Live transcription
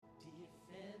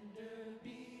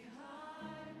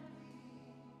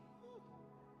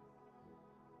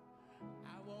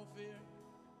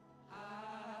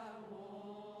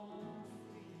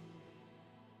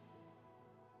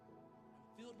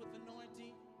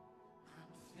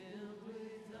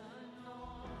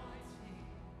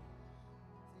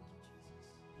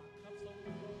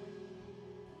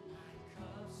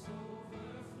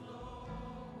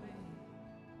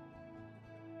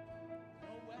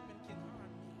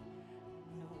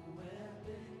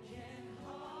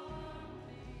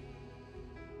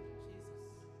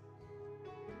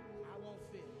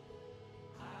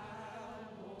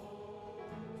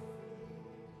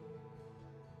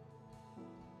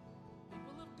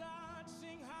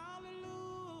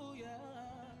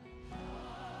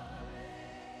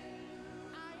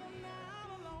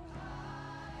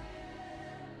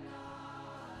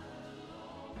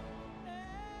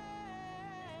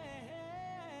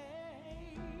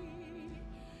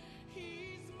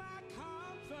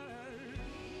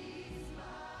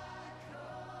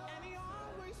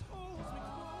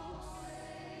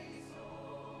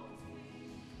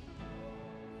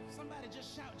Somebody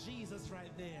just shout Jesus right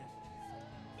there.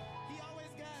 He always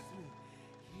guides me.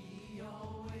 He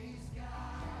always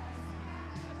guides me.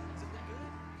 Is it that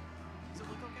good? Does it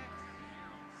look okay?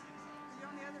 Are you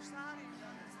on the other side or you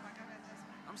on this? Like I got this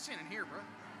one. I'm standing here, bro.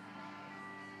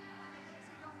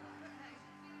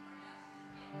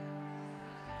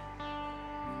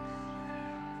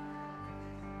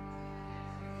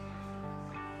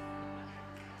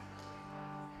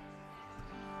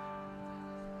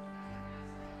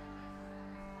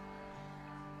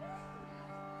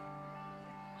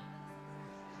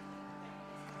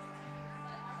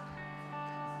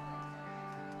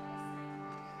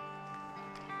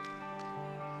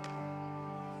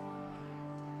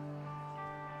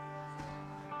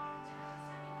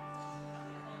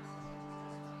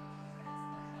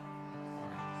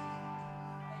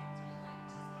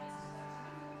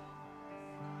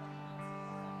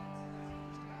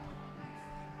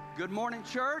 Good morning,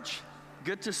 church.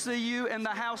 Good to see you in the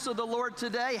house of the Lord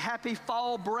today. Happy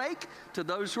fall break to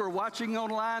those who are watching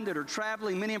online that are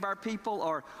traveling. Many of our people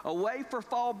are away for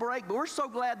fall break, but we're so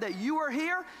glad that you are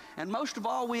here. And most of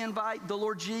all, we invite the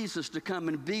Lord Jesus to come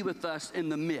and be with us in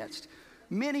the midst.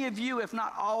 Many of you, if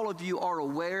not all of you, are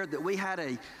aware that we had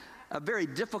a very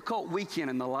difficult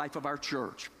weekend in the life of our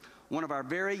church. One of our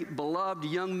very beloved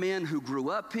young men who grew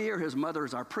up here, his mother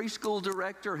is our preschool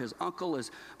director, his uncle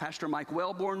is Pastor Mike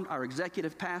Wellborn, our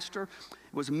executive pastor,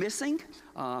 was missing.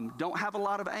 Don't have a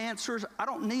lot of answers. I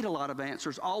don't need a lot of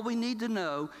answers. All we need to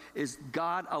know is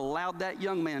God allowed that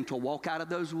young man to walk out of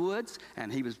those woods, and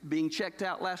he was being checked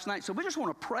out last night. So we just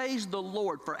want to praise the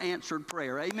Lord for answered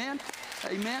prayer. Amen?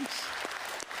 Amen.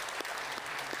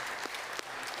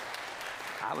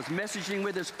 I was messaging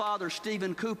with his father,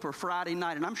 Stephen Cooper, Friday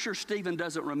night, and I'm sure Stephen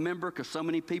doesn't remember because so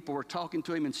many people were talking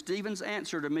to him, and Stephen's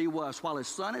answer to me was, while his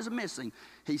son is missing,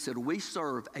 he said, we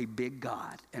serve a big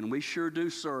God, and we sure do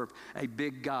serve a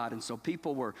big God. And so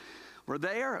people were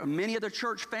there, many of the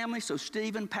church family, so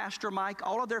Stephen, Pastor Mike,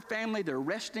 all of their family, they're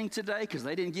resting today because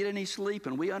they didn't get any sleep,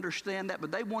 and we understand that,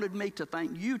 but they wanted me to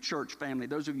thank you, church family,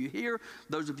 those of you here,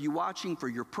 those of you watching, for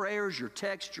your prayers, your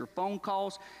texts, your phone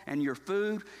calls, and your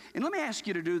food. And let me ask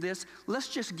you to do this. Let's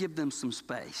just give them some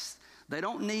space. They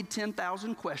don't need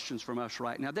 10,000 questions from us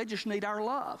right now. They just need our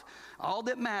love. All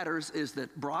that matters is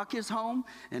that Brock is home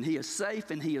and he is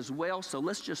safe and he is well. So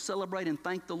let's just celebrate and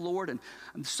thank the Lord. And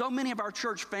so many of our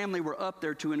church family were up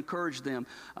there to encourage them.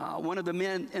 One of the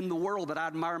men in the world that I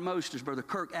admire most is Brother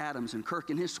Kirk Adams, and Kirk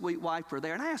and his sweet wife were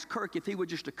there. And I asked Kirk if he would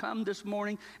just to come this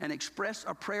morning and express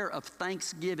a prayer of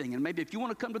thanksgiving. And maybe if you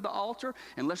want to come to the altar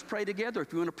and let's pray together.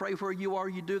 If you want to pray where you are,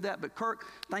 you do that. But Kirk,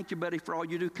 thank you, buddy, for all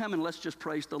you do. Come and let's just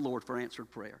praise the Lord for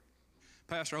answered prayer.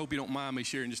 Pastor, I hope you don't mind me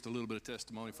sharing just a little bit of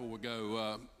testimony before we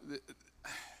go.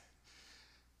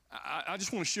 I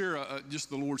just want to share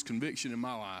just the Lord's conviction in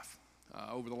my life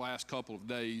over the last couple of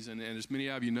days. And as many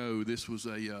of you know, this was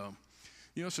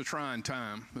it's a trying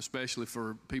time, especially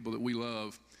for people that we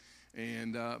love.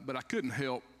 And but I couldn't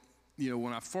help,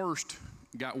 when I first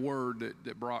got word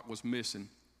that Brock was missing,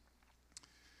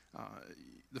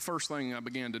 the first thing I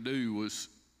began to do was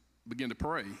begin to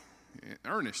pray,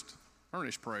 earnest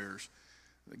prayers.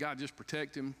 God just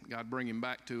protect him, God bring him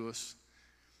back to us.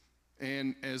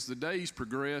 And as the days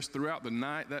progressed throughout the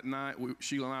night,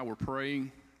 Sheila and I were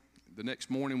praying. The next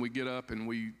morning we get up and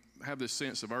we have this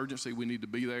sense of urgency. We need to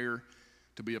be there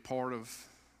to be a part of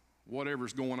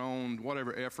whatever's going on,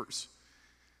 whatever efforts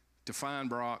to find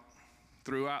Brock.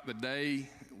 Throughout the day,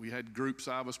 we had groups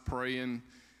of us praying,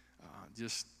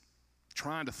 just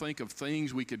trying to think of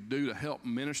things we could do to help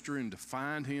minister and to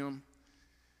find him.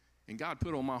 And God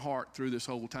put on my heart through this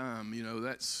whole time,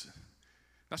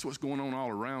 that's what's going on all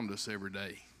around us every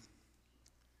day.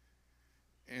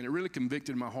 And it really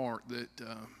convicted my heart that,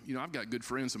 I've got good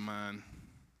friends of mine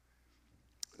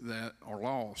that are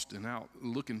lost and out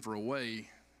looking for a way,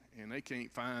 and they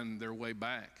can't find their way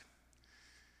back.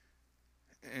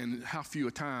 And how few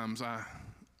a times I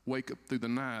wake up through the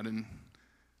night and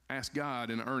ask God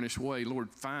in an earnest way, Lord,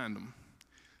 find them.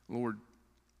 Lord,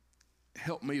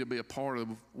 help me to be a part of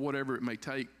whatever it may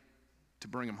take to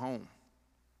bring them home.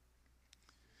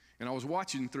 And I was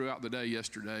watching throughout the day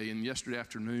yesterday and yesterday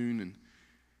afternoon, and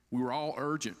we were all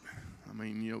urgent. I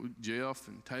mean, Jeff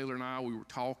and Taylor and I, we were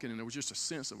talking, and there was just a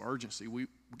sense of urgency. We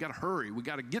got to hurry. We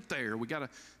got to get there. We got to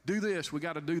do this. We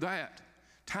got to do that.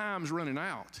 Time's running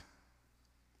out.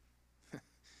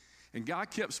 And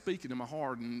God kept speaking to my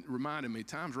heart and reminding me,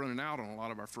 time's running out on a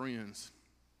lot of our friends.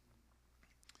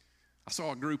 I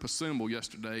saw a group assemble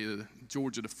yesterday, the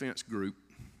Georgia Defense Group,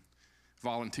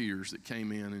 volunteers that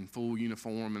came in full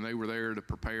uniform, and they were there to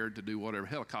prepare to do whatever,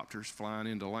 helicopters flying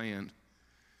into land.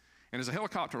 And as a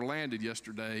helicopter landed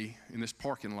yesterday in this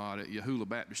parking lot at Yahuwah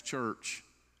Baptist Church,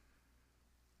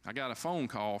 I got a phone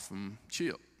call from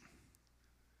Chip.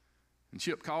 And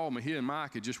Chip called me. He and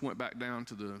Mike had just went back down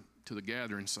to the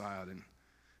gathering side, and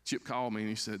Chip called me and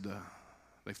he said,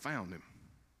 they found him.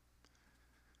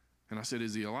 And I said,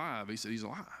 is he alive? He said, he's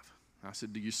alive. I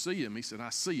said, do you see him? He said, I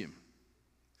see him.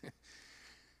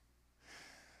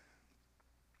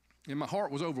 And my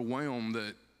heart was overwhelmed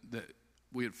that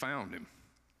we had found him.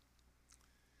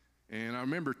 And I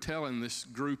remember telling this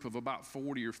group of about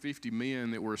 40 or 50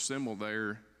 men that were assembled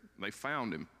there, they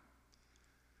found him.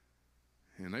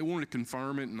 And they wanted to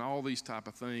confirm it and all these type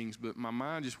of things, but my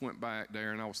mind just went back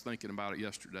there, and I was thinking about it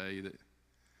yesterday, that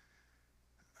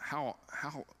how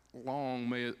long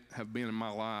may it have been in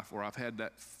my life where I've had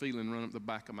that feeling run up the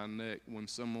back of my neck when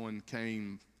someone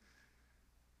came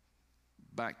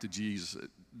back to Jesus that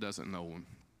doesn't know him.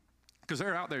 Because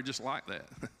they're out there just like that.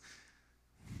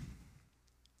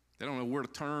 They don't know where to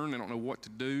turn. They don't know what to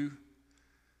do.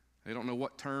 They don't know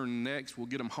what turn next will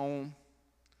get them home.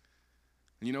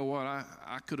 And you know what?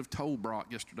 I could have told Brock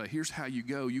yesterday, here's how you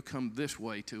go. You come this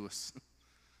way to us.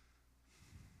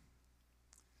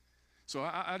 So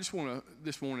I just want to,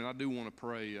 this morning, I do want to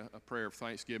pray a prayer of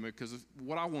thanksgiving, because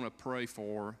what I want to pray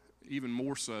for, even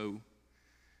more so,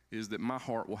 is that my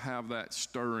heart will have that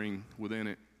stirring within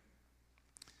it,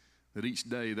 that each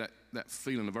day that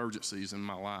feeling of urgency is in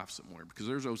my life somewhere, because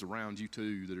there's those around you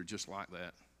too that are just like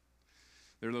that.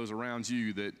 There are those around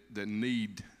you that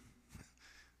need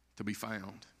to be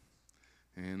found.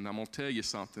 And I'm going to tell you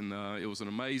something. It was an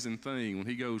amazing thing when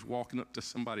he goes walking up to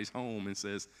somebody's home and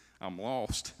says, I'm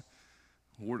lost.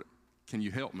 Can you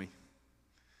help me?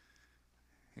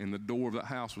 And the door of that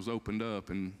house was opened up,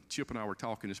 and Chip and I were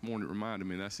talking this morning. It reminded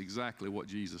me that's exactly what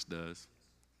Jesus does.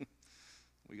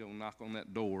 We go knock on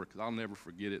that door, because I'll never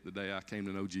forget it the day I came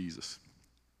to know Jesus.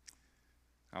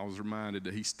 I was reminded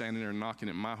that he's standing there knocking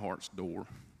at my heart's door.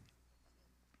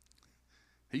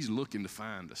 He's looking to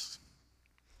find us.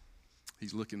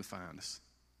 He's looking to find us.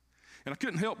 And I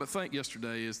couldn't help but think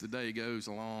yesterday, as the day goes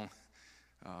along,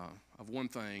 of one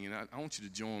thing, and I want you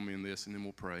to join me in this, and then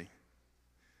we'll pray.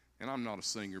 And I'm not a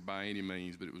singer by any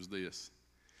means, but it was this.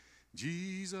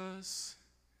 Jesus,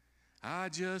 I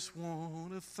just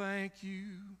want to thank you.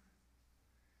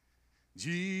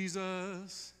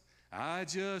 Jesus, I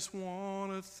just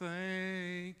want to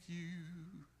thank you.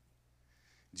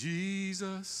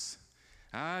 Jesus,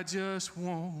 I just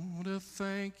want to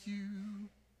thank you.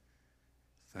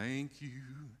 Thank you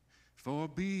for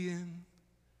being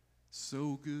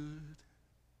so good.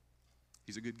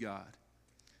 He's a good God.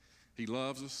 He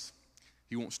loves us.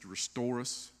 He wants to restore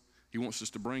us. He wants us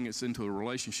to bring us into a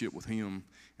relationship with him.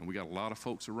 And we got a lot of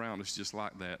folks around us just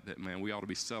like that, man, we ought to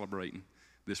be celebrating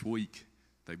this week.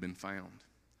 They've been found.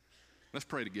 Let's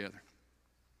pray together.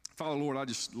 Father, Lord, I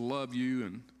just love you.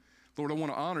 And Lord, I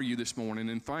want to honor you this morning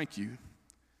and thank you.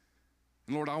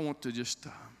 And Lord, I want to just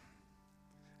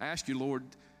ask you, Lord,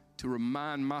 to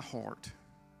remind my heart.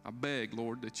 I beg,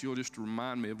 Lord, that you'll just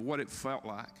remind me of what it felt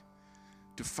like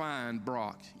to find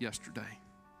Brock yesterday.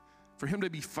 For him to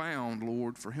be found,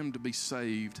 Lord, for him to be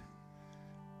saved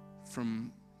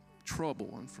from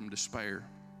trouble and from despair.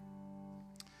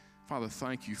 Father,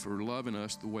 thank you for loving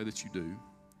us the way that you do.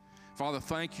 Father,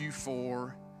 thank you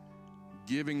for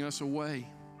giving us a way.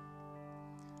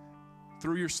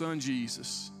 Through your Son,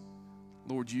 Jesus,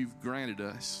 Lord, you've granted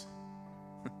us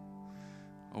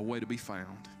a way to be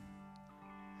found.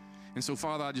 And so,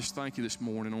 Father, I just thank you this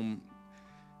morning on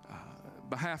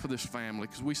behalf of this family,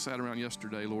 because we sat around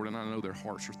yesterday, Lord, and I know their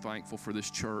hearts are thankful for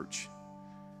this church.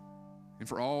 And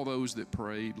for all those that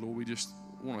prayed, Lord, we just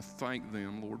want to thank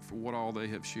them, Lord, for what all they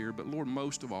have shared. But, Lord,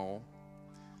 most of all,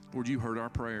 Lord, you heard our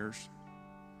prayers.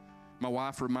 My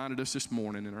wife reminded us this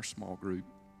morning in our small group,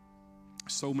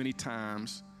 so many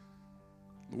times,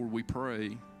 Lord, we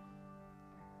pray,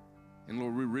 and,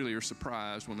 Lord, we really are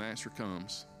surprised when the answer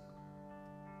comes.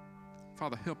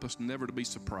 Father, help us never to be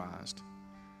surprised,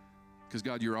 because,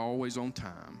 God, you're always on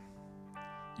time.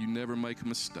 You never make a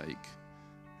mistake.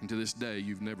 And to this day,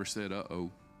 you've never said, uh-oh.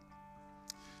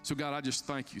 So, God, I just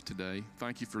thank you today.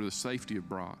 Thank you for the safety of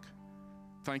Brock.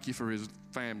 Thank you for his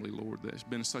family, Lord, that's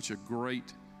been such a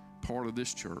great part of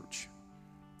this church.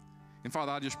 And,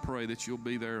 Father, I just pray that you'll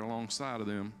be there alongside of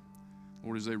them,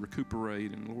 Lord, as they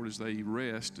recuperate, and, Lord, as they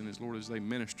rest, and, Lord, as they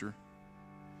minister.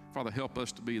 Father, help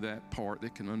us to be that part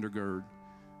that can undergird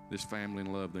this family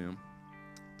and love them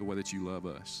the way that you love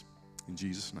us. In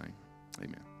Jesus' name,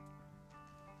 amen.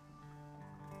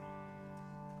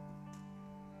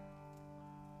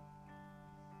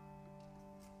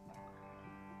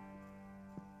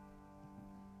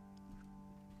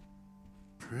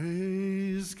 Praise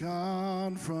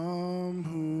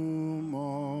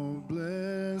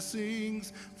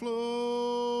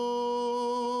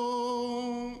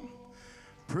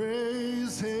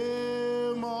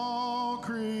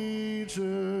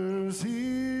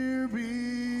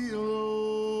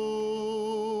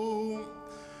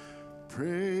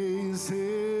Praise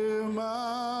him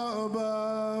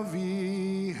above,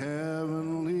 ye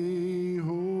heavenly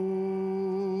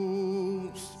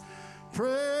hosts.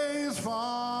 Praise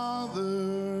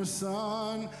Father,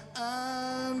 Son,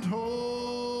 and Holy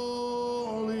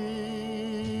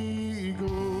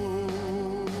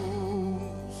Ghost.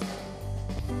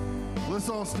 Let's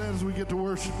all stand as we get to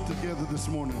worship together this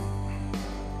morning.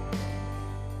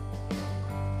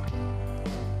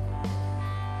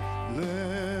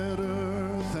 Let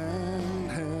earth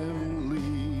and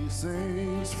heavenly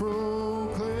saints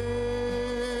proclaim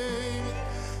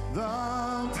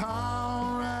the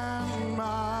power and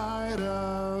might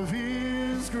of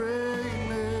his great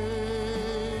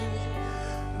name.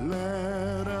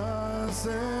 Let us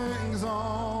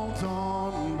exalt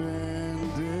on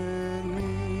bended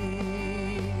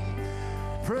knee.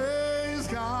 Praise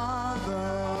God,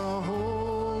 the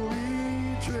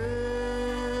Holy Trinity.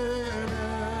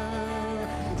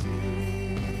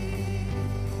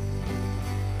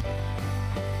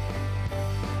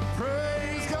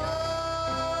 Praise God,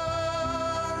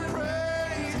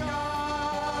 praise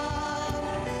God,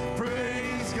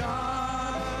 praise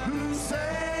God, who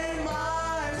saved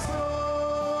my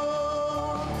soul.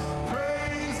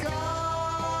 Praise God,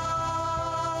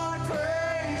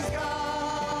 praise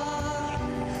God,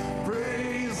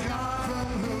 praise God, from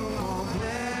whom all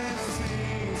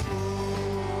blessings flow.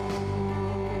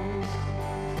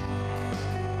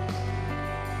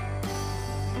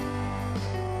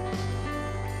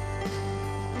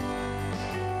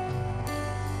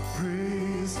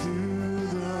 Praise to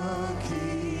the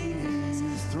King,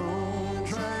 his throne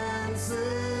transcends,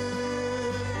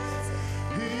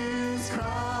 his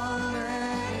crown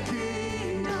and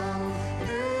kingdom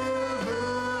never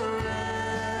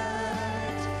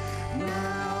ends,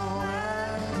 now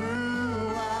and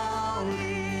throughout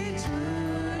eternity.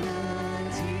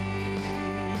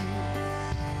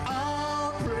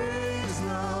 I'll praise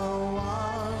the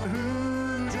one who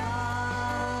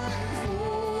died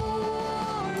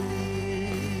for me.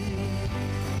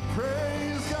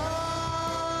 Praise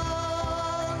God,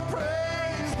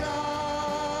 praise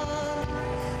God,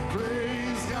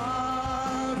 praise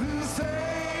God, who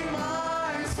saved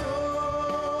my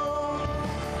soul.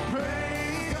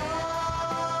 Praise God,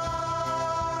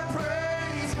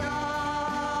 praise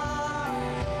God,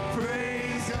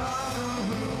 praise God, from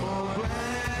whom all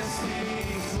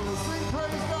blessings flow. Sing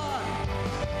praise God,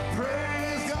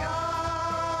 praise God,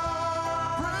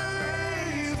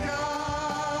 praise God,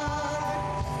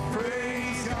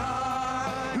 praise God,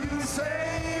 who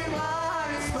saved my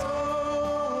soul.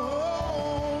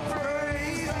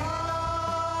 Praise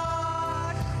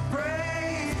God,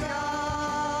 praise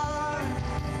God,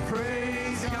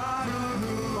 praise God, from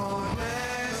whom all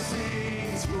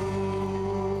blessings flow.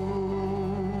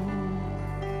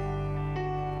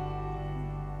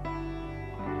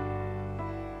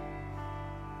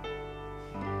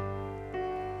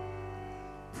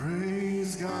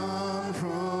 Praise God,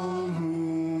 from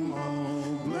whom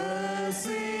all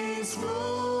blessings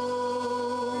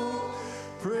flow.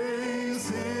 Praise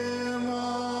him,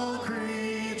 all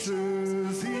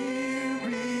creatures here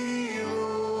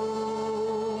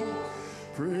below.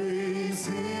 Praise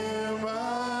him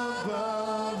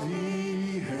above,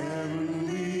 ye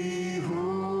heavenly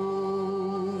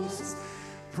hosts.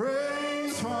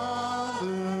 Praise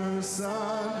Father,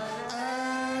 Son,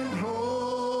 and Holy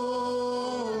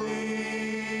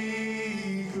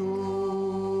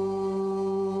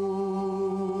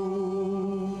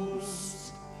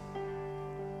Ghost.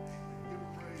 Give him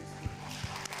praise.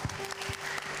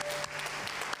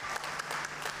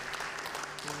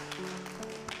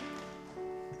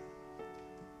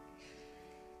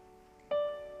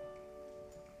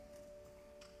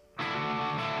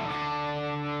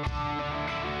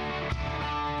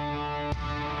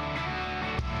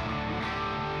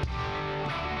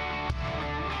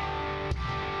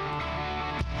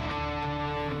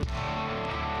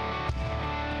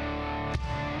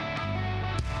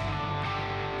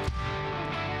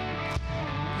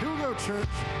 Here we go, church.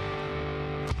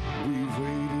 We've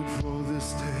waited for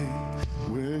this day.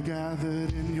 We're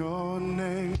gathered in your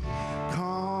name,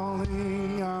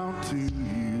 calling out to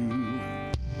you.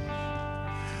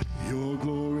 Your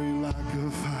glory like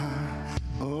a fire,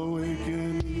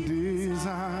 awakening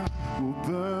desire, will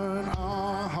burn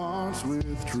our hearts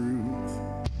with truth.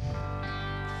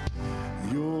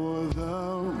 You're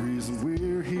the reason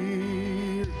we're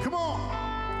here. Come on!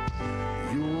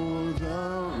 You're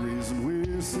the reason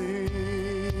we're singing.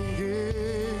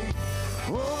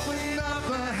 Open up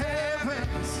the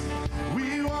heavens,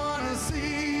 we want to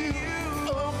see you.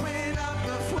 Open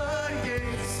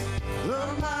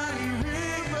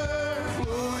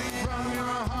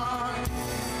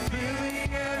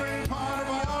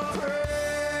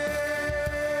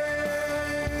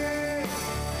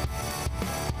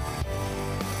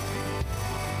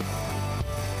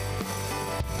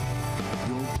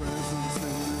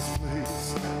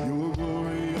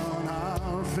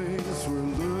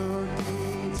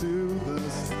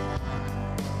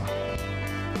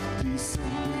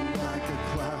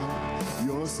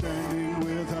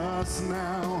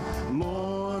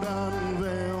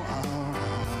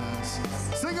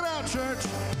church.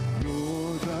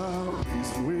 You're the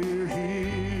reason we're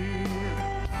here.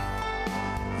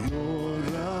 You're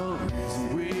the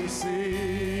reason we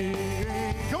sing.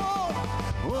 Come on!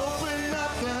 Open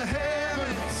up the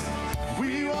heavens.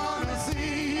 We want to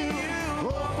see you.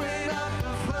 Open up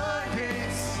the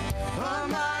floodgates. A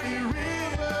mighty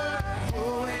river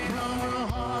flowing from your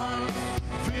heart,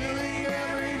 filling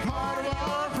every part of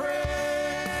our prayer.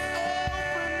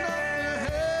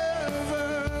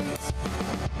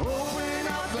 Open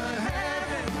up the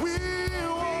heavens. We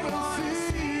want to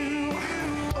see you.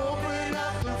 Open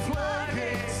up the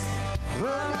floodgates. A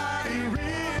mighty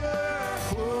river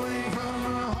flowing from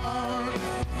your heart,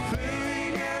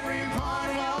 filling every part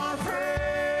of our praise.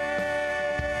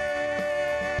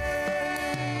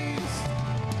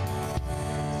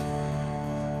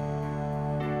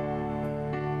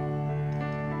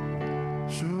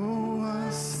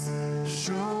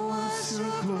 Show us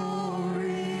your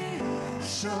glory.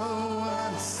 Show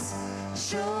us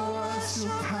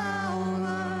your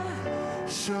power.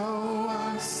 Show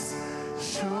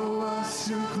us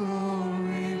your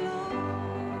glory.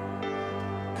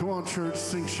 Come on, church,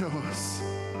 sing, show us.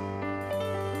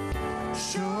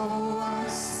 Show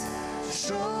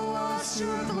us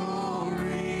your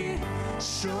glory.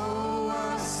 Show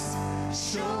us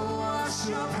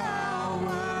your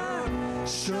power.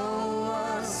 Show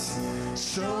us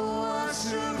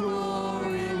your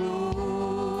glory, Lord.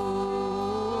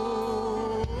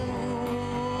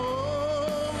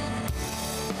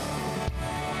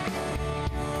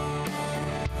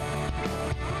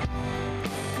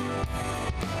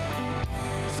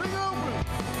 Sing open.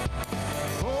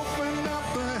 Open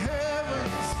up the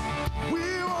heavens.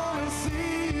 We want to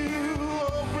see you.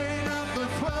 Open up the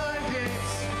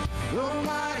floodgates. The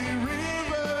mighty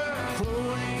river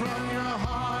flowing from your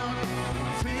heart,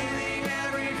 filling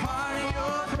every part of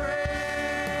your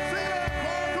praise.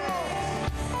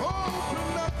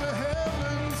 Open up the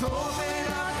heavens. Open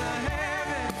up the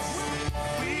heavens.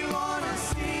 We want to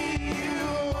see you.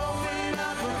 Open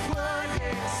up the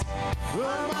floodgates.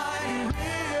 The mighty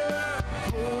river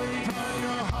flowing from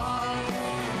your heart,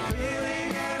 filling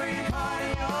every part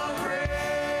of your praise.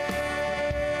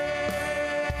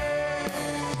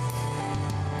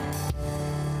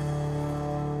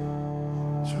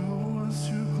 Show us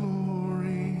your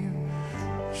glory.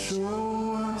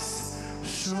 Show us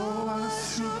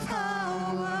your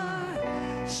power.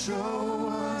 Show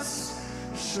us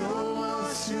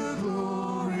your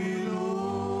glory, Lord.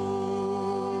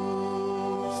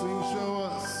 Sing, show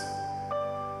us.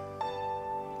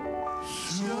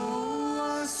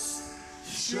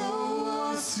 Show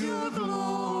us your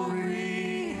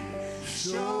glory.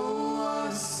 Show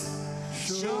us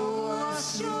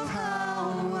your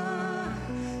power.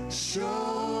 Show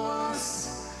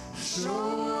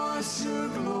us your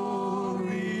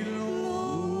glory, Lord.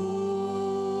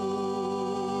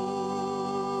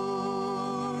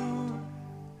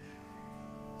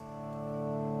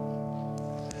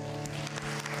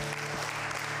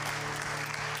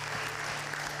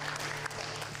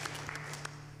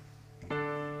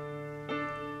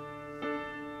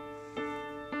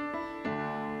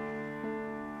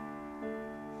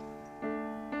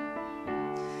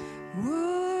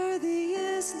 Worthy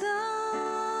is the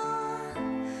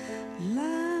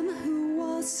Lamb who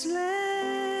was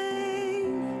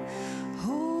slain.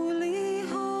 Holy,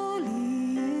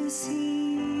 holy is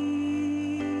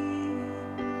He.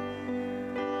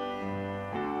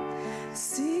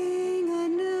 Sing a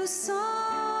new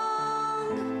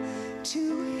song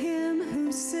to Him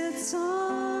who sits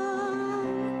on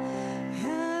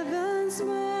heaven's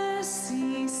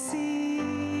mercy seat.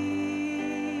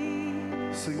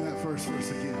 Sing that first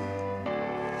verse again.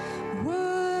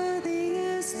 Worthy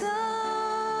is the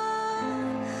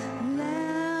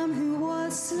Lamb who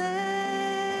was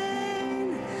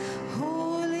slain.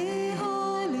 Holy,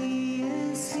 holy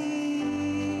is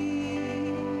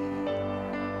He.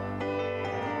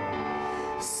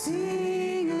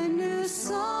 Sing a new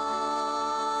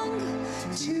song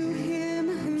to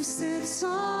Him who sits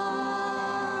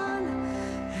on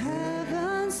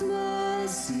heaven's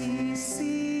mercy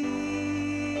seat.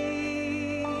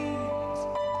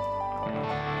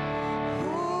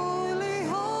 Holy,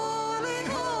 holy,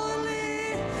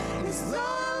 holy is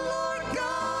the Lord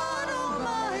God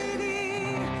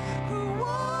Almighty, who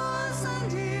was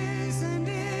and is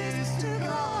to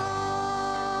come.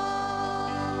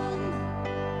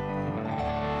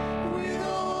 With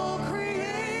all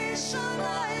creation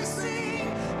I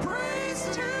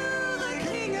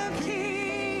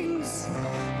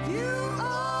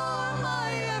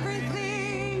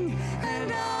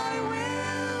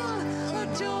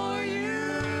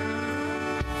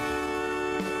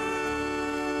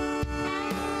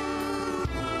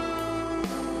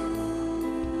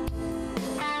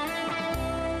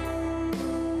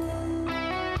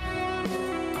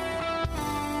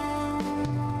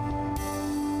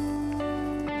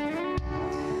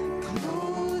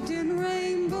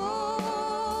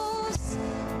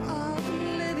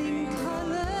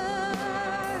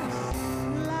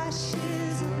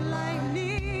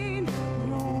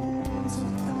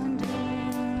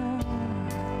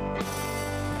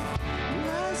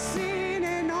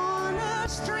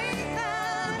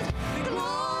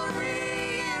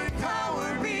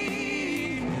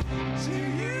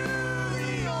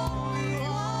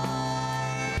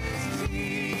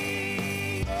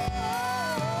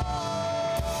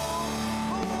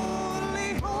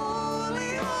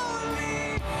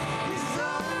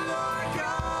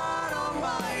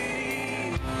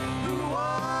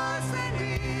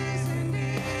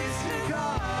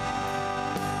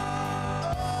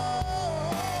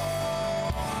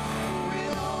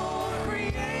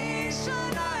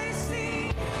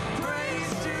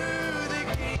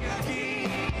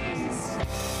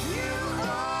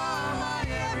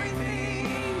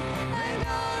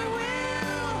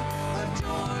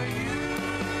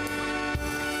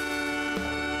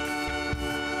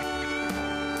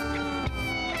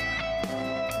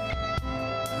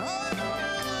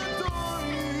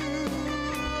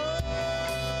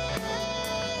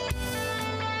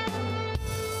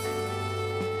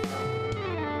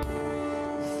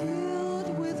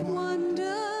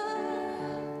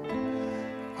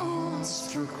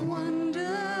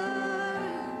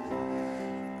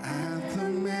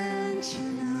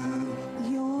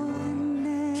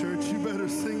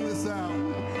us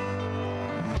out.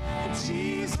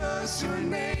 Jesus, your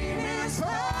name is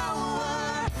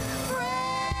power,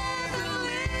 bread and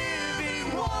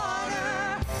living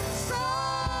water,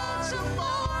 such a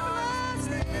marvelous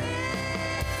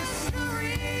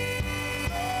mystery.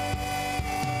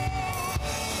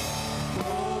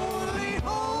 Holy,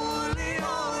 holy,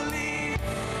 holy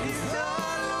is the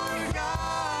Lord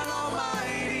God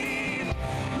Almighty,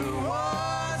 who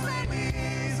was and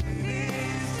is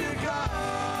to come.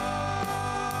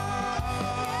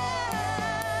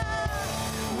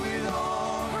 With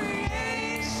all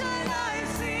creation I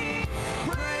sing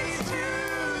praise to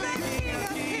the King of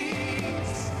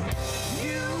Kings.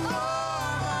 You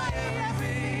are my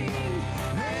everything,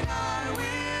 and I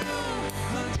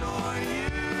will adore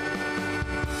you.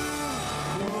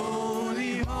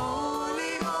 Holy,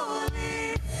 holy,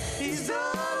 holy is the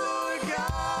Lord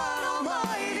God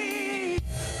Almighty,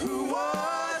 who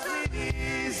was and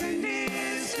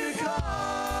is to come.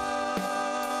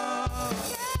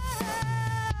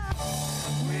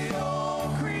 With all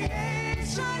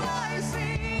creation I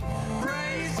sing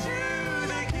praise to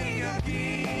the King of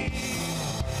Kings.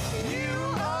 You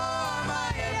are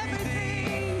my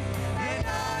everything, and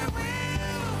I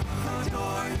will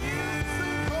adore you.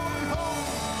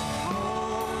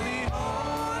 Holy,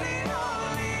 holy,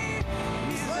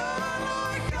 holy is the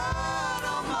Lord God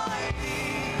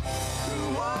Almighty,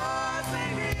 who was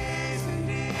and is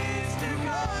to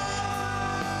come.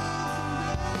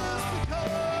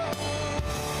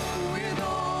 With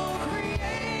all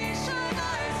creation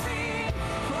I sing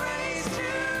praise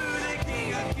to the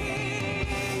King of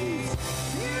Kings.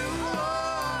 You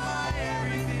are my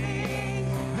everything,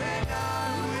 and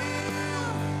I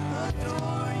will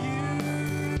adore you.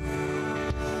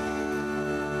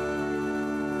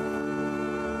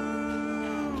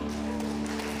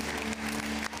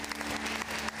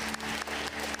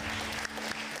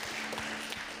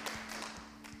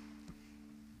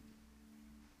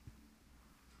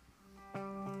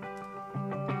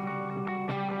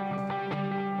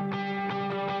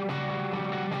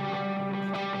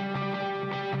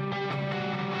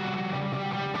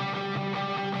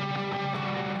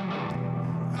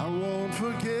 I won't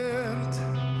forget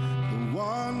the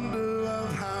wonder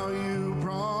of how you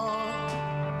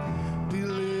brought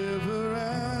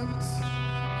deliverance,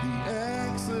 the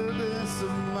exodus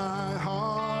of my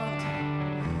heart.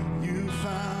 You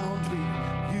found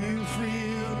me, you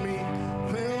freed me,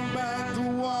 held back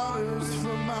the waters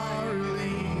for my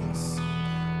release.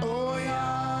 Oh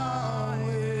Yahweh.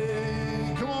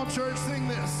 Come on, church, sing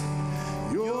this.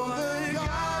 You're the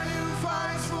God who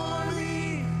fights for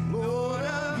me, Lord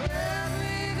of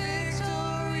every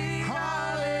victory.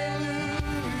 Hallelujah,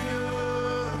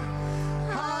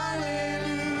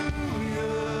 hallelujah.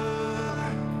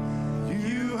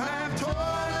 You have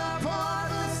torn apart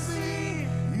the sea,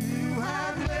 you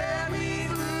have led me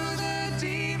through the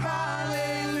deep.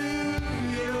 Hallelujah,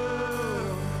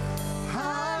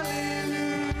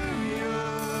 hallelujah.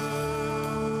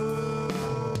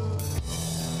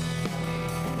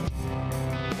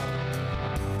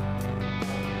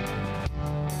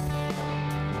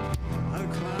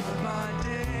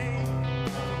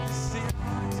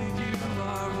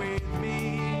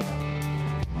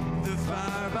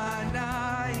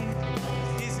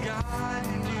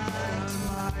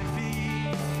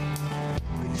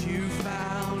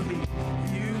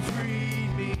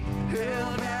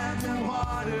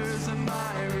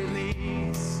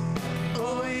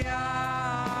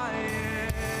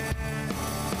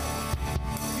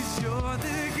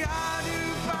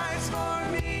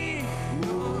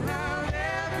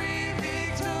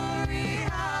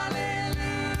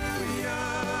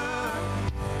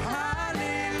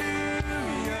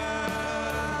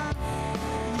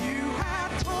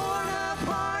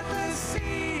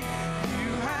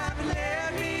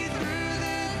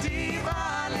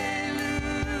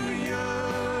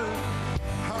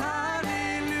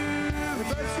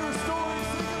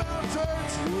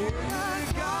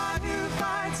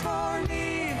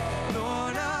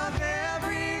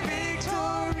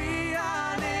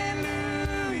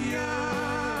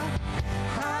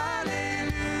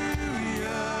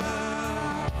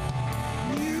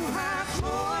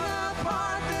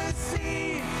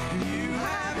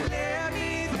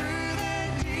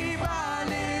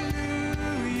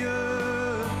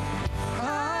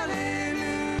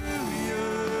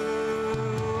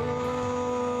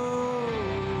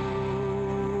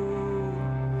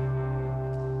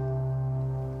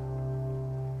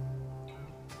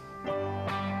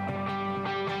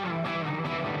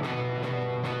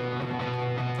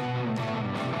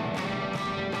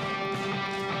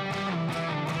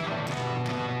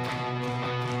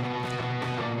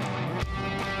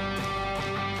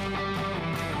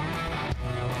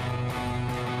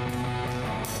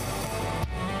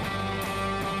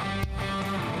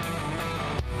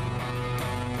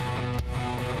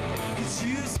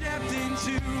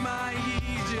 into my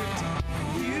Egypt.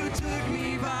 You took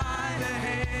me by the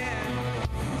hand.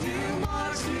 You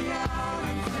marched me out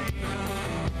in freedom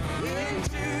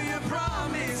into your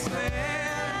promised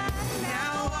land.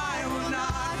 Now I will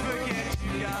not forget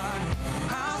you, God.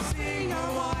 I'll sing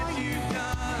of what you've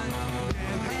done.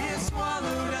 And be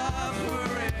swallowed up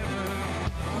forever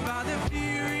by the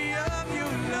fury of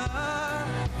your love.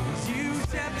 You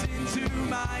stepped into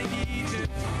my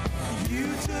Egypt. You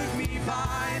took me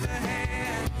by the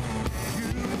hand.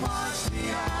 You marched me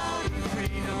out in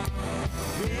freedom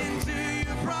into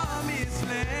your promised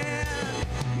land.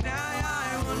 Now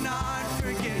I will not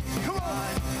forget you,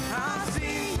 God. I'll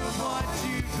sing of what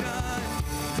you've done.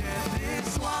 Death is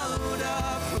swallowed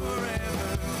up forever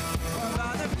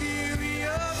by the fury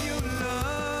of your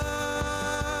love.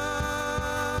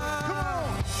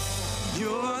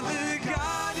 You're the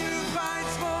God who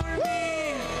fights for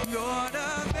me, Lord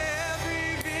of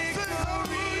every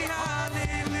victory.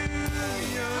 Hallelujah.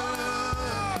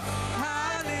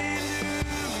 Hallelujah.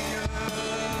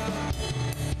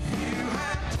 You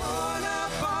have torn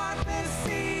apart the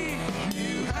sea.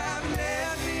 You have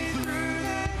led me through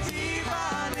the deep.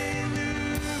 Hallelujah.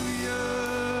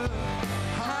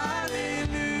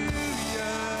 Hallelujah.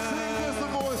 Sing with the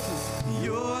voices.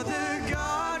 You're the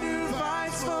God who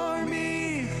fights for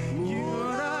me.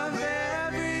 You're of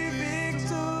every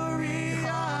victory.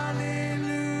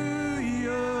 Hallelujah.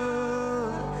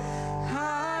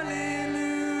 Hallelujah.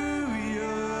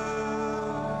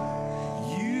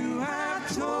 You have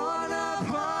torn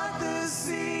apart the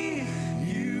sea.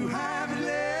 You have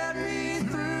led me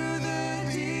through the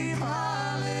deep. Hallelujah.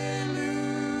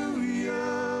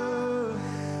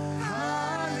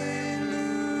 Hallelujah.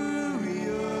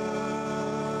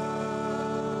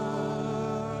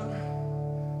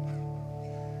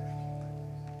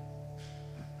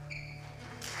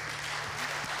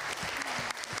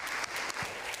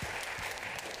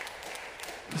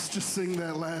 Let's just sing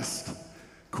that last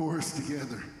chorus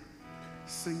together.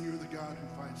 Sing, you're the God who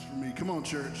fights for me. Come on,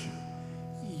 church.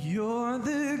 You're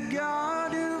the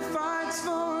God who fights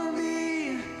for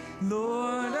me,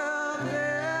 Lord of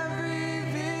every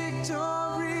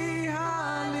victory.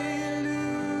 Hallelujah.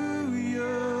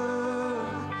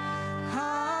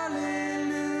 Hallelujah.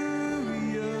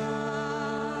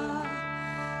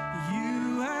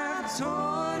 You have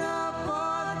torn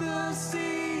apart the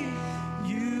sea.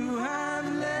 You have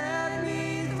led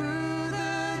me through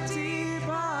the deep.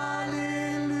 Hallelujah.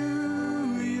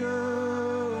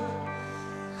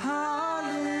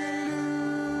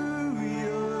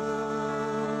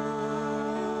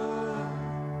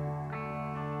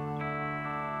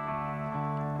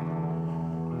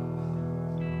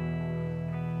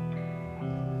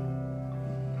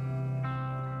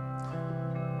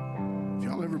 Have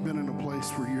y'all ever been in a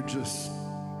place where you're just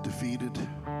defeated?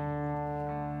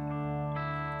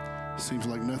 Seems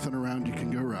like nothing around you can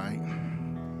go right.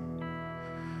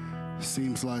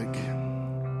 Seems like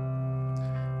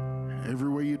every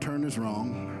way you turn is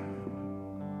wrong.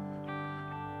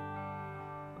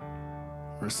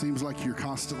 Or it seems like you're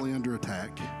constantly under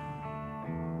attack.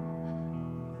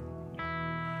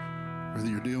 Whether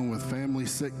you're dealing with family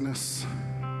sickness,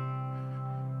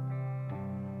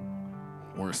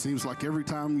 or it seems like every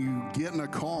time you get in a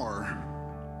car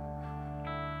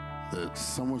that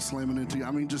someone's slamming into you.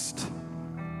 I mean, just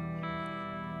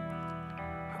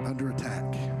under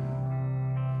attack.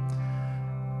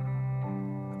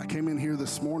 I came in here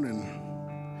this morning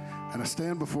and I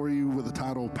stand before you with the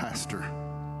title pastor.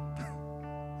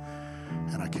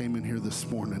 And I came in here this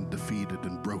morning defeated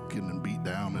and broken and beat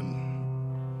down and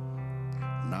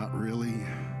not really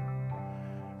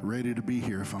ready to be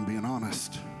here, if I'm being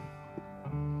honest.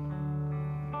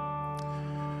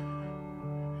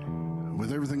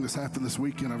 With everything that's happened this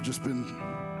weekend, I've just been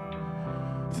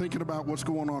thinking about what's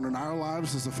going on in our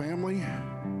lives as a family.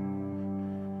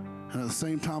 And at the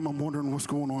same time, I'm wondering what's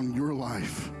going on in your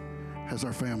life as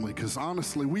our family. Because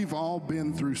honestly, we've all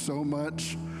been through so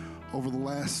much over the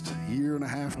last year and a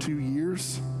half, 2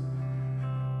 years.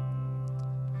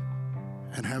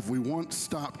 And have we once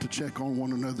stopped to check on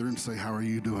one another and say, how are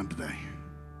you doing today?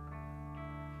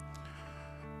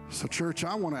 So church,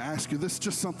 I want to ask you, this is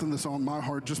just something that's on my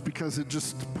heart just because it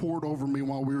just poured over me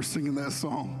while we were singing that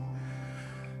song.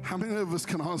 How many of us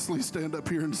can honestly stand up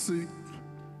here and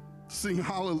sing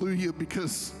hallelujah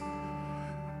because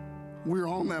we're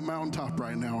on that mountaintop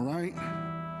right now, right?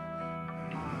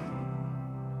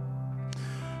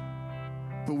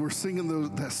 But we're singing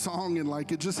that song and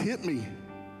like it just hit me.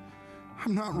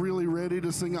 I'm not really ready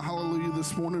to sing a hallelujah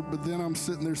this morning, but then I'm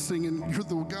sitting there singing, you're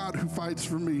the God who fights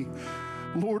for me.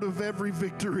 Lord of every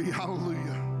victory,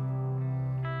 hallelujah.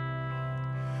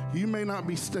 You may not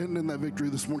be standing in that victory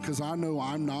this morning, because I know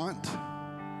I'm not.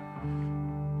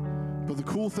 But the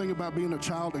cool thing about being a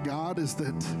child of God is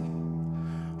that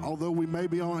although we may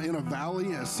be in a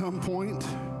valley at some point,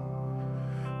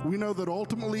 we know that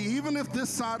ultimately, even if this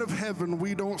side of heaven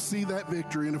we don't see that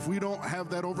victory, and if we don't have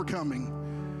that overcoming,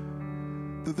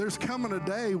 that there's coming a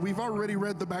day, we've already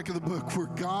read the back of the book, where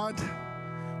God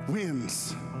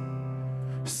wins.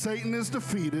 Satan is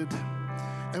defeated,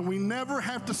 and we never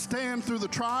have to stand through the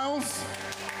trials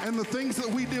and the things that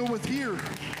we deal with here.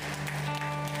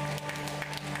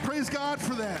 Praise God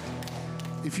for that.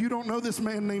 If you don't know this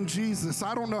man named Jesus,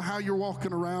 I don't know how you're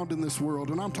walking around in this world.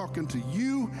 And I'm talking to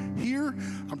you here.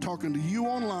 I'm talking to you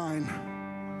online.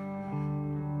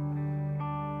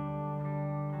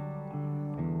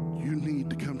 You need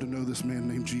to come to know this man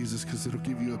named Jesus, because it'll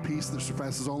give you a peace that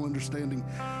surpasses all understanding.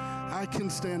 I can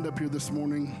stand up here this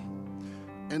morning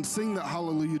and sing that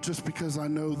hallelujah just because I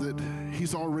know that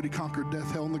he's already conquered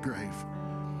death, hell, and the grave.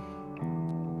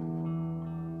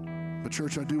 But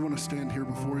church, I do want to stand here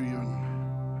before you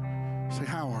and say,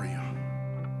 how are you?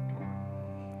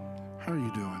 How are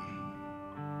you doing?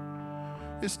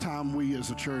 It's time we as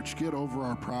a church get over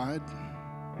our pride.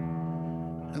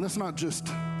 And that's not just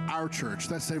our church,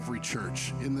 that's every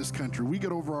church in this country. We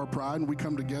get over our pride and we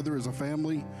come together as a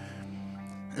family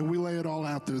and we lay it all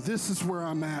out there. This is where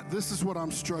I'm at. This is what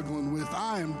I'm struggling with.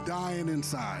 I am dying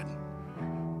inside.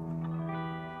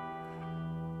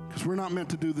 Because we're not meant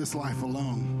to do this life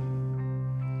alone.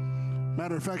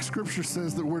 Matter of fact, Scripture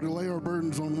says that we're to lay our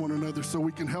burdens on one another so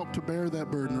we can help to bear that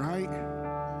burden, right?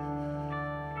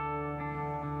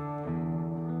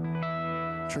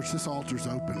 Church, this altar's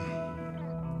open.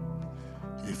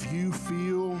 If you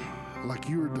feel like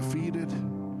you are defeated,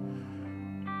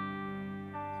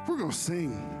 we're going to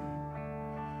sing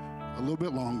a little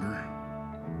bit longer.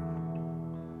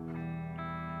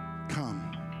 Come.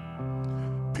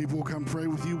 People will come pray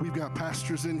with you. We've got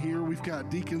pastors in here. We've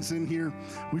got deacons in here.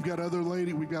 We've got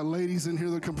we've got ladies in here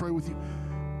that come pray with you.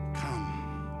 Come.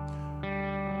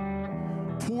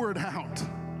 Pour it out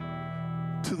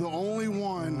to the only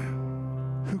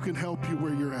one who can help you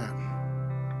where you're at.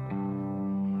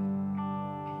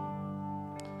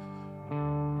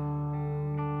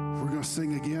 We're going to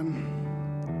sing again.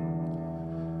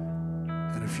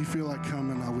 And if you feel like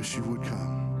coming, I wish you would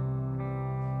come.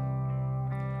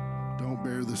 Don't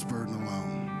bear this burden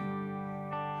alone.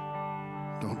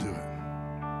 Don't do it.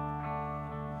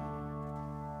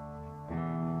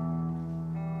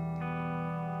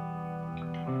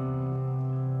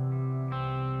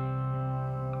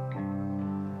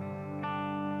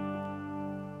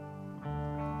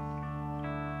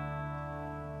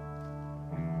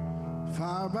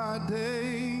 Fire by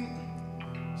day,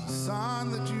 it's a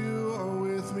sign that you are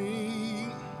with me.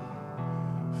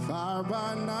 Fire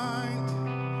by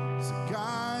night, it's a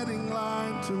guiding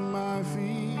light to my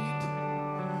feet.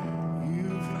 You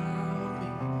found me,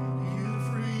 you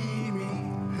freed me,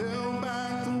 held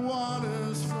back the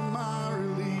waters for my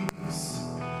release.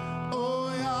 Oh,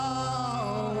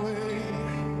 Yahweh,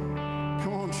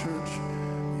 come on, church.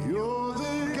 You're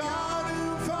the God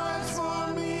who fights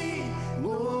for me,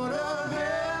 Lord of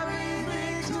every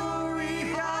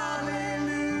victory.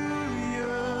 Hallelujah,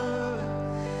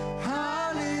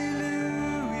 hallelujah.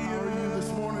 How are you this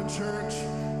morning, church?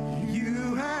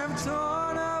 You have taught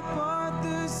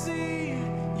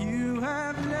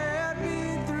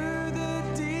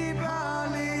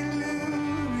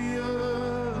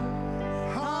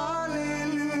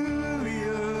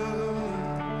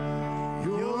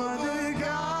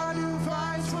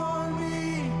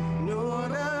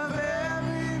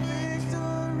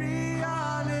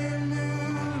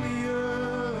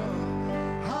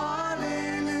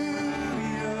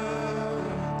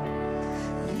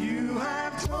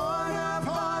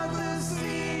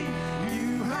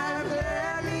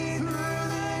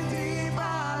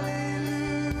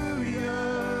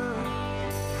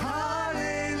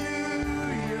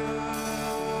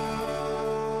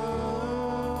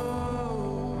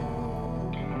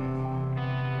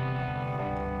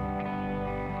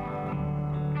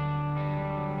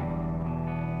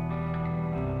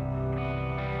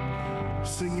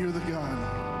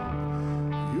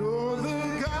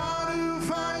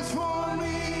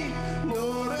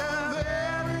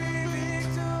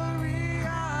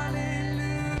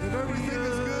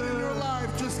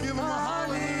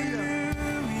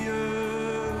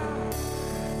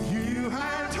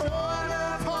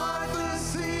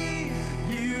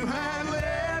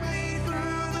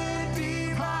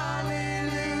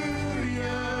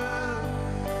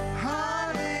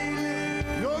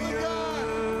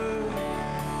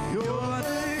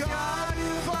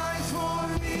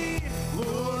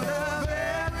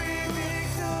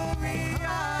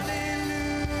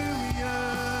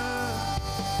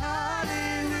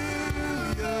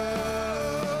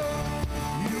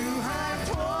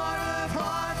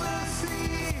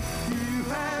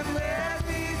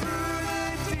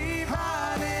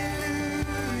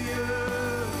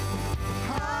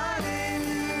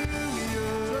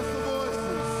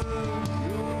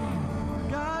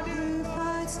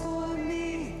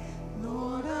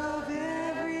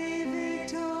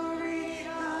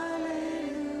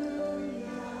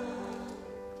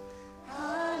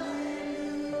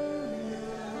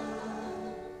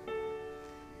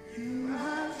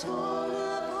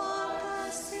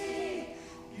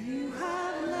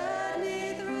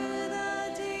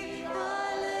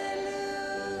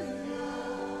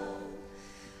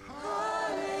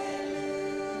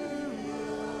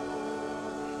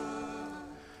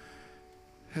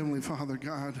Heavenly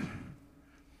Father,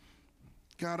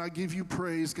 God, I give you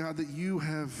praise, God, that you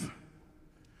have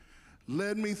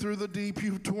led me through the deep.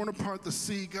 You've torn apart the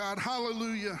sea, God.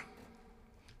 Hallelujah.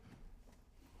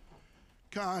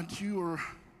 God, you are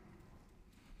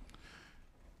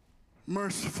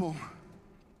merciful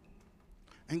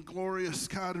and glorious,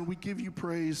 God, and we give you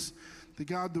praise. The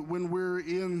God, that when we're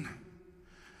in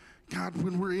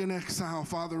exile,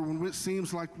 Father, when it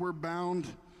seems like we're bound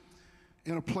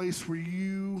in a place where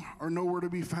you are nowhere to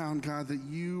be found, God, that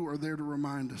you are there to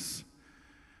remind us,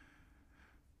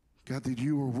 God, that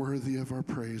you are worthy of our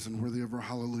praise and worthy of our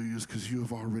hallelujahs because you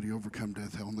have already overcome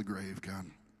death, hell, and the grave, God.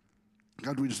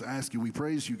 God, we just ask you, we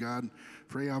praise you, God,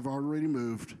 for I've already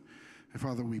moved. And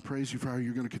Father, we praise you for how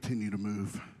you're going to continue to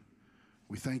move.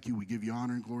 We thank you, we give you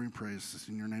honor and glory and praise. It's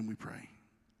in your name we pray.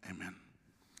 Amen.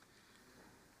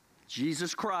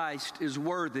 Jesus Christ is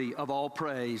worthy of all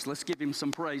praise. Let's give him some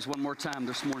praise one more time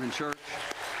this morning, church.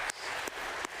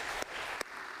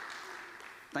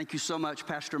 Thank you so much,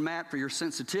 Pastor Matt, for your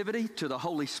sensitivity to the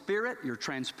Holy Spirit, your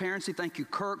transparency. Thank you,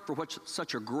 Kirk, for what's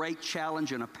such a great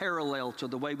challenge and a parallel to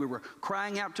the way we were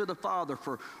crying out to the Father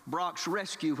for Brock's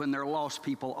rescue when there are lost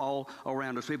people all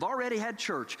around us. We've already had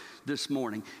church this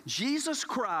morning. Jesus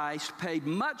Christ paid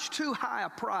much too high a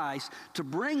price to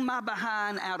bring my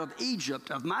behind out of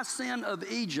Egypt, of my sin of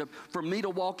Egypt, for me to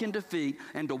walk in defeat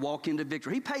and to walk into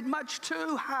victory. He paid much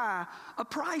too high a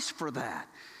price for that.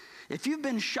 If you've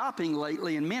been shopping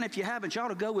lately, and men, if you haven't, you ought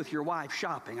to go with your wife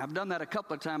shopping. I've done that a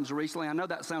couple of times recently. I know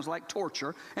that sounds like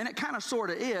torture, and it kind of sort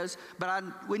of is, but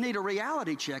we need a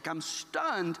reality check. I'm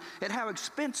stunned at how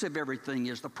expensive everything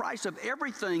is. The price of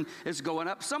everything is going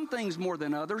up, some things more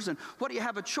than others, and what do you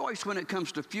have a choice when it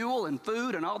comes to fuel and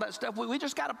food and all that stuff? We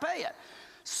just got to pay it.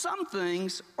 Some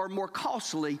things are more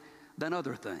costly than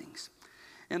other things.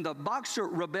 In the Boxer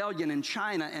Rebellion in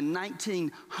China in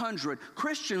 1900,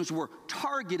 Christians were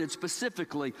targeted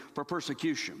specifically for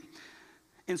persecution.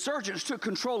 Insurgents took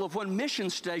control of one mission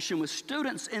station with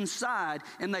students inside,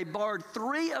 and they barred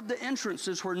 3 of the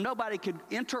entrances where nobody could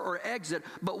enter or exit,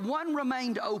 but one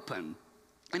remained open.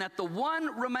 And at the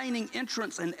one remaining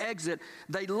entrance and exit,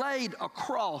 they laid a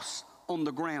cross on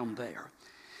the ground there.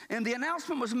 And the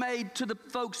announcement was made to the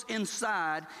folks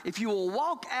inside, if you will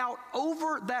walk out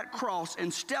over that cross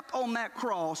and step on that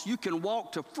cross, you can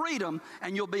walk to freedom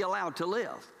and you'll be allowed to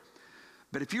live.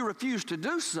 But if you refuse to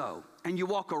do so and you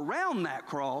walk around that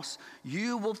cross,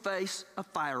 you will face a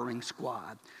firing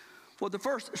squad. Well, the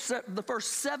first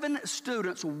 7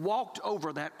 students walked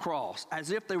over that cross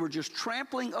as if they were just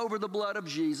trampling over the blood of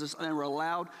Jesus, and they were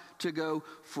allowed to go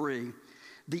free.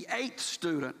 The 8th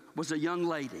student was a young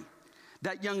lady.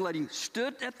 That young lady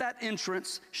stood at that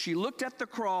entrance. She looked at the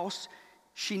cross.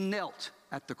 She knelt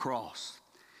at the cross.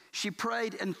 She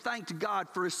prayed and thanked God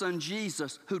for his son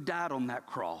Jesus who died on that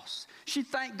cross. She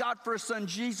thanked God for his son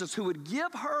Jesus who would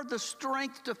give her the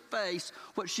strength to face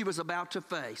what she was about to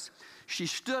face. She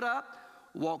stood up,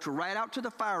 walked right out to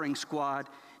the firing squad,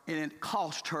 and it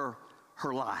cost her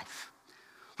her life.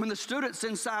 When the students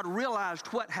inside realized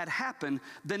what had happened,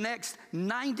 the next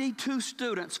 92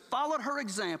 students followed her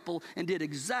example and did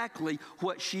exactly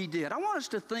what she did. I want us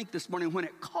to think this morning when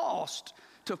it cost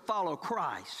to follow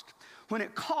Christ. When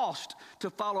it cost to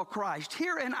follow Christ.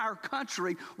 Here in our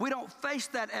country, we don't face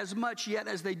that as much yet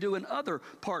as they do in other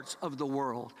parts of the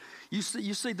world. You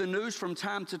see the news from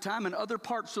time to time in other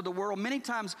parts of the world, many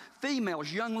times females,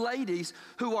 young ladies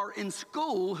who are in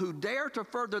school, who dare to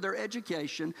further their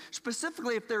education,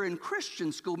 specifically if they're in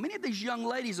Christian school. Many of these young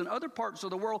ladies in other parts of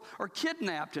the world are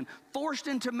kidnapped and forced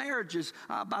into marriages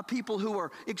by people who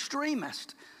are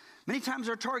extremists. Many times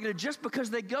they're targeted just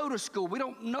because they go to school. We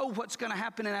don't know what's going to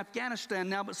happen in Afghanistan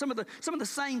now, but some of the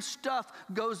same stuff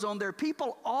goes on there.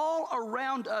 People all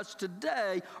around us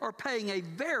today are paying a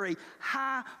very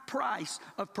high price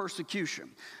of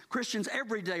persecution. Christians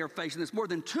every day are facing this. More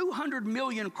than 200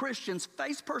 million Christians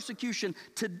face persecution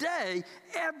today,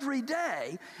 every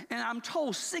day, and I'm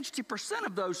told 60%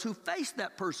 of those who face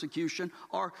that persecution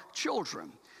are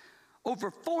children.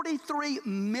 Over 43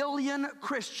 million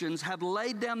Christians have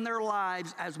laid down their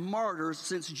lives as martyrs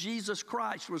since Jesus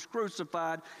Christ was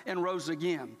crucified and rose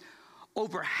again.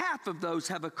 Over half of those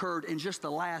have occurred in just the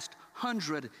last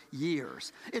 100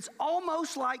 years. It's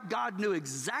almost like God knew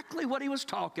exactly what he was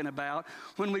talking about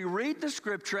when we read the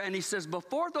scripture and he says,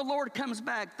 before the Lord comes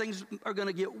back, things are going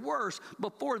to get worse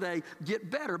before they get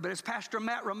better. But as Pastor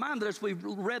Matt reminded us, we've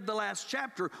read the last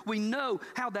chapter, we know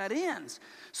how that ends.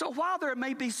 So while there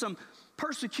may be some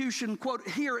persecution, quote,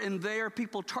 here and there,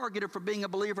 people targeted for being a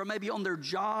believer, maybe on their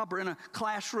job or in a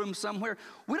classroom somewhere,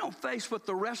 we don't face what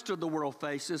the rest of the world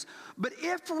faces. But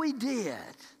if we did,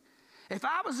 If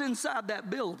I was inside that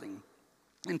building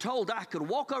and told I could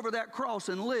walk over that cross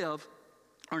and live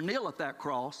or kneel at that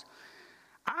cross,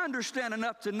 I understand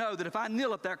enough to know that if I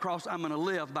kneel at that cross, I'm going to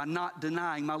live by not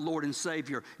denying my Lord and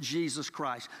Savior, Jesus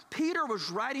Christ. Peter was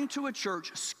writing to a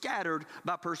church scattered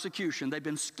by persecution. They've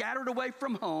been scattered away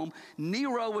from home.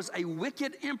 Nero was a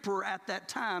wicked emperor at that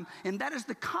time, and that is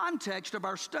the context of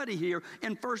our study here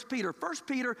in 1 Peter. 1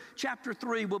 Peter chapter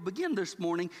 3 will begin this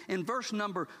morning in verse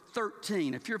number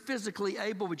 13. If you're physically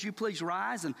able, would you please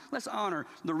rise and let's honor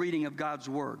the reading of God's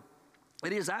Word.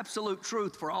 It is absolute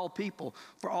truth for all people,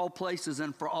 for all places,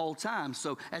 and for all time.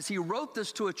 So as he wrote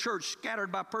this to a church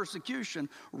scattered by persecution,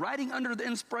 writing under the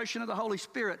inspiration of the Holy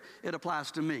Spirit, it applies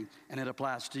to me and it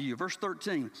applies to you. Verse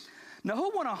 13, now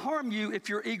who want to harm you if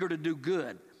you're eager to do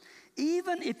good?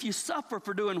 Even if you suffer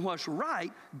for doing what's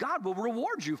right, God will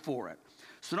reward you for it.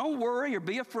 So don't worry or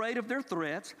be afraid of their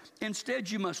threats.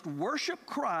 Instead, you must worship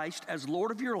Christ as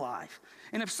Lord of your life.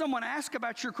 And if someone asks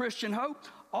about your Christian hope,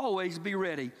 always be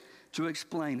ready to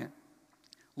explain it.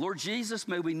 Lord Jesus,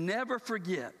 may we never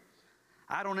forget,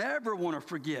 I don't ever want to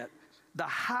forget, the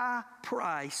high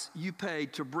price you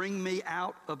paid to bring me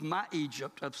out of my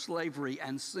Egypt of slavery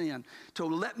and sin, to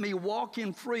let me walk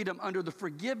in freedom under the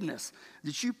forgiveness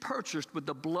that you purchased with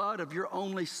the blood of your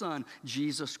only Son,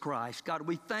 Jesus Christ. God,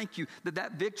 we thank you that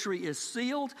that victory is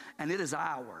sealed and it is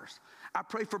ours. I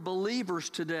pray for believers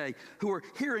today who are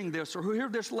hearing this or who hear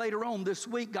this later on this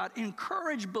week. God,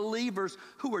 encourage believers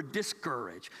who are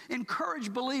discouraged.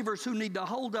 Encourage believers who need to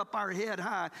hold up our head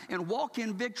high and walk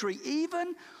in victory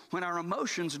even when our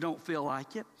emotions don't feel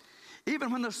like it.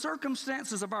 Even when the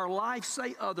circumstances of our life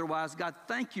say otherwise. God,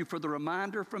 thank you for the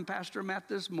reminder from Pastor Matt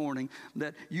this morning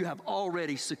that you have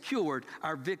already secured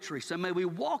our victory. So may we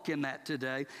walk in that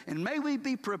today, and may we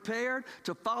be prepared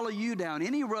to follow you down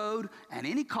any road and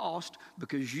any cost,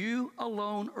 because you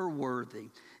alone are worthy.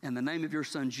 In the name of your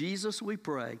Son, Jesus, we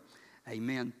pray.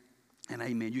 Amen and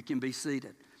amen. You can be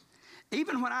seated.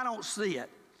 Even when I don't see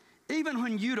it, even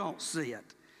when you don't see it,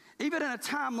 even in a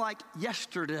time like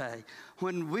yesterday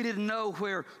when we didn't know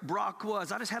where Brock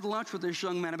was. I just had lunch with this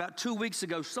young man about 2 weeks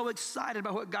ago, so excited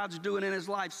about what God's doing in his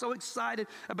life, so excited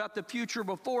about the future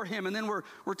before him, and then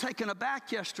we're taken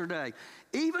aback yesterday.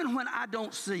 Even when I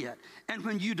don't see it and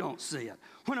when you don't see it,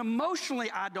 when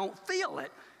emotionally I don't feel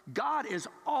it, God is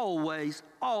always,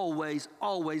 always,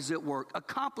 always at work,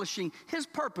 accomplishing his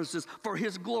purposes for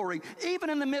his glory,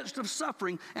 even in the midst of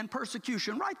suffering and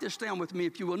persecution. Write this down with me,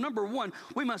 if you will. Number one,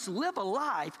 we must live a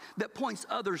life that points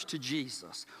others to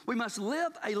Jesus. We must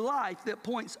live a life that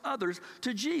points others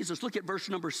to Jesus. Look at verse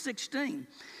number 16.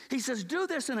 He says, do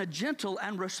this in a gentle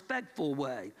and respectful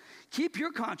way. Keep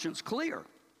your conscience clear.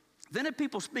 Then if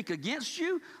people speak against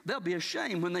you, they'll be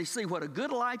ashamed when they see what a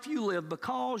good life you live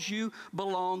because you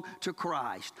belong to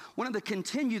Christ. One of the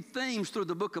continued themes through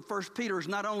the book of 1 Peter is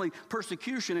not only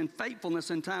persecution and faithfulness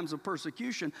in times of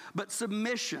persecution, but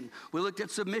submission. We looked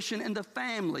at submission in the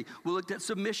family. We looked at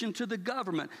submission to the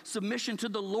government, submission to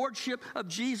the lordship of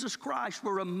Jesus Christ.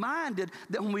 We're reminded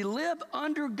that when we live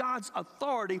under God's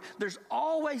authority, there's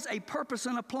always a purpose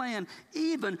and a plan,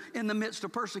 even in the midst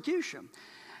of persecution.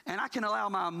 And I can allow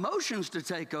my emotions to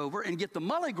take over and get the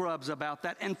mully grubs about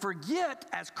that and forget,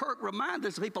 as Kirk reminded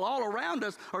us, people all around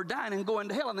us are dying and going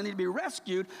to hell and they need to be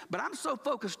rescued. But I'm so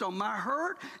focused on my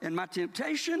hurt and my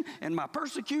temptation and my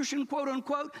persecution, quote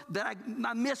unquote, that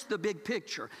I miss the big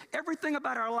picture. Everything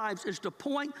about our lives is to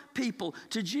point people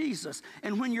to Jesus.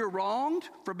 And when you're wronged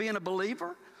for being a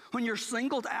believer, when you're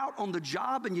singled out on the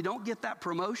job and you don't get that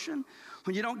promotion,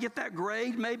 when you don't get that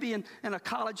grade maybe in a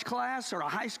college class or a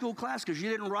high school class because you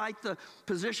didn't write the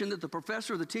position that the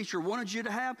professor or the teacher wanted you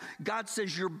to have, God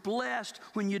says you're blessed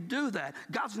when you do that.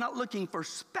 God's not looking for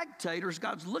spectators.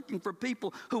 God's looking for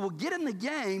people who will get in the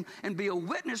game and be a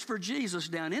witness for Jesus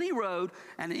down any road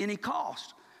and at any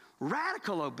cost.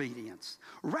 Radical obedience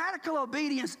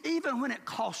even when it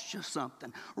costs you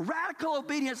something. Radical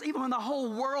obedience even when the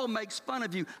whole world makes fun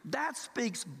of you. That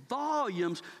speaks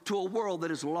volumes to a world that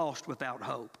is lost without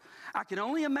hope. I can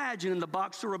only imagine in the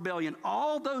Boxer Rebellion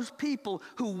all those people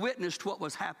who witnessed what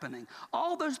was happening.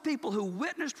 All those people who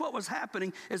witnessed what was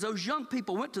happening as those young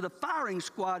people went to the firing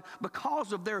squad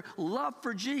because of their love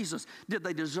for Jesus. Did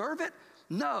they deserve it?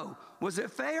 No. Was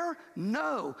it fair?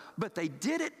 No. But they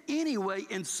did it anyway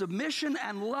in submission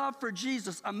and love for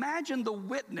Jesus. Imagine the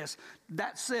witness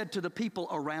that said to the people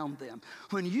around them.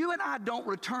 When you and I don't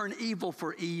return evil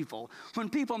for evil, when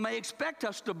people may expect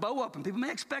us to bow up and people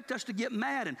may expect us to get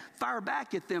mad and fire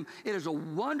back at them, it is a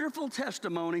wonderful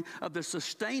testimony of the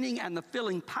sustaining and the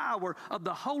filling power of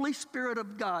the Holy Spirit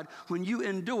of God when you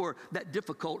endure that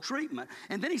difficult treatment.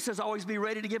 And then he says, always be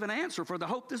ready to give an answer for the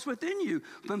hope that's within you.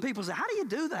 When people say, how do you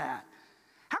do that?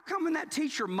 How come when that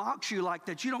teacher mocks you like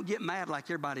that, you don't get mad like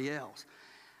everybody else?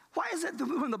 Why is it that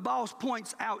when the boss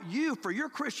points out you for your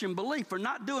Christian belief, for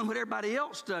not doing what everybody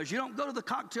else does, you don't go to the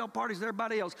cocktail parties of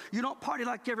everybody else, you don't party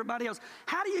like everybody else,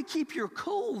 how do you keep your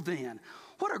cool then?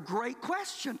 What a great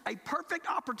question. A perfect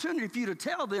opportunity for you to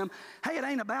tell them, hey, it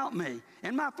ain't about me.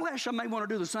 In my flesh, I may want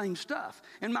to do the same stuff.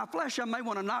 In my flesh, I may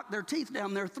want to knock their teeth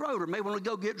down their throat or may want to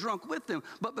go get drunk with them.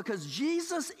 But because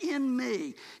Jesus in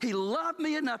me, he loved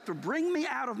me enough to bring me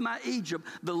out of my Egypt,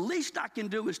 the least I can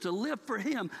do is to live for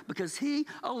him because he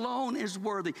alone is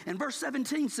worthy. And verse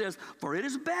 17 says, for it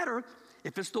is better,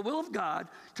 if it's the will of God,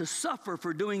 to suffer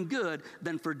for doing good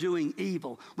than for doing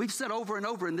evil. We've said over and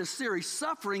over in this series,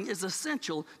 suffering is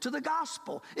essential to the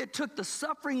gospel. It took the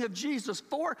suffering of Jesus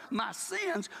for my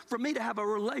sins for me to have a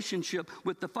relationship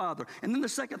with the Father. And then the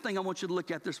second thing I want you to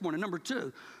look at this morning, number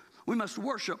 2, we must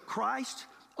worship Christ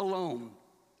alone.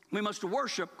 We must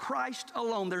worship Christ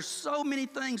alone. There's so many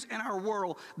things in our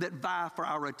world that vie for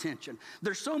our attention.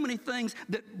 There's so many things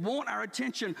that want our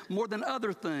attention more than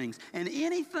other things. And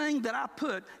anything that I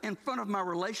put in front of my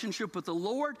relationship with the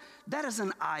Lord, that is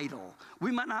an idol. We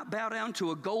might not bow down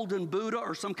to a golden Buddha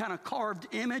or some kind of carved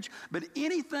image, but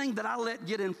anything that I let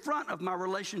get in front of my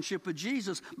relationship with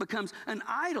Jesus becomes an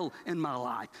idol in my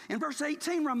life. And verse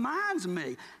 18 reminds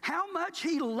me how much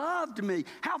he loved me,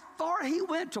 how far he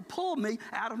went to pull me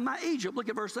out of my Egypt. Look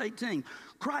at verse 18.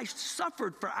 Christ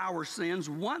suffered for our sins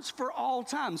once for all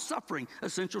time. Suffering,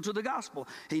 essential to the gospel.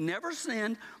 He never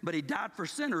sinned, but he died for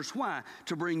sinners. Why?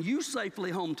 To bring you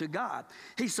safely home to God.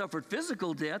 He suffered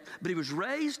physical death, but he was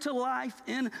raised to life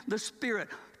in the Spirit.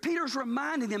 Peter's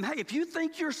reminding them, hey, if you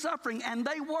think you're suffering, and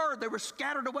they were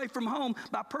scattered away from home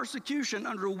by persecution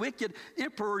under a wicked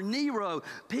Emperor Nero.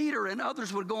 Peter and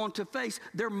others would go on to face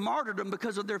their martyrdom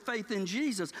because of their faith in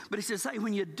Jesus. But he says, hey,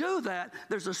 when you do that,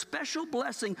 there's a special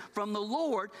blessing from the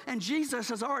Lord, and Jesus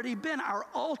has already been our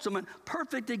ultimate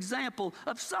perfect example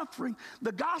of suffering.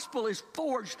 The gospel is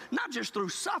forged not just through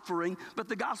suffering, but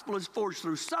the gospel is forged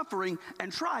through suffering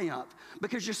and triumph.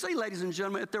 Because you see, ladies and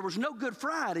gentlemen, if there was no Good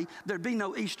Friday, there'd be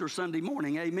no Easter Sunday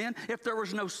morning, amen? If there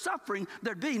was no suffering,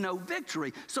 there'd be no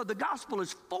victory. So the gospel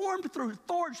is forged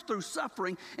through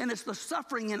suffering, and it's the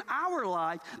suffering in our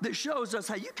life that shows us,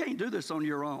 hey, you can't do this on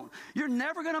your own. You're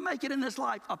never going to make it in this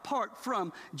life apart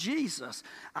from Jesus.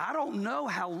 I don't know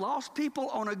how lost people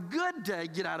on a good day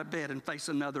get out of bed and face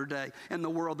another day in the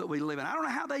world that we live in. I don't know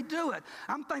how they do it.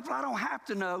 I'm thankful I don't have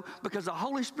to know because the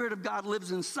Holy Spirit of God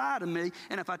lives inside of me,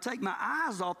 and if I take my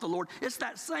eyes off the Lord, it's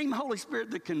that same Holy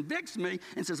Spirit that convicts me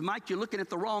and says, Mike, you're looking at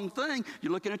the wrong thing.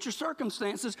 You're looking at your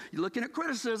circumstances. You're looking at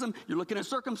criticism. You're looking at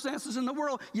circumstances in the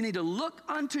world. You need to look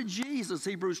unto Jesus,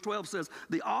 Hebrews 12 says,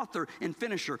 the author and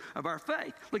finisher of our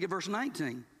faith. Look at verse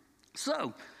 19.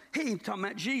 So, he, talking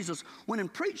about Jesus, went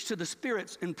and preached to the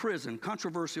spirits in prison.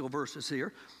 Controversial verses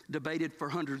here, debated for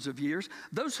hundreds of years.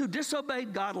 Those who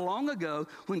disobeyed God long ago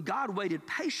when God waited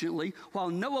patiently while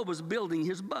Noah was building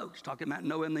his boat. He's talking about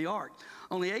Noah and the ark.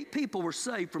 Only 8 people were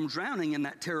saved from drowning in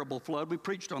that terrible flood. We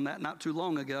preached on that not too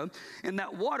long ago. And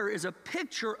that water is a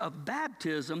picture of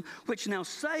baptism, which now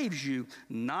saves you,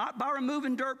 not by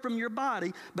removing dirt from your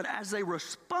body, but as a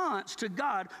response to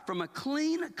God from a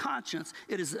clean conscience.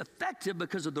 It is effective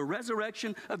because of the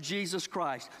resurrection of Jesus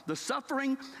Christ, the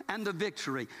suffering and the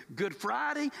victory, Good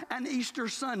Friday and Easter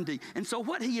Sunday. And so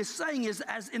what he is saying is,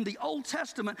 as in the Old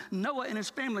Testament, Noah and his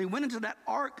family went into that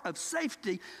ark of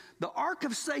safety. The ark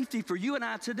of safety for you and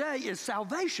I today is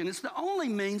salvation. It's the only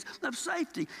means of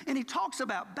safety. And he talks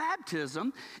about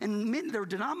baptism, and there are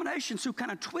denominations who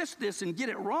kind of twist this and get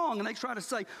it wrong, and they try to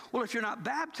say, well, if you're not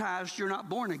baptized, you're not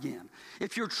born again.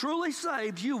 If you're truly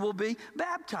saved, you will be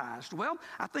baptized. Well,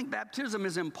 I think baptism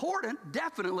is important,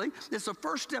 definitely. It's the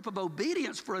first step of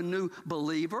obedience for a new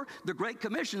believer. The Great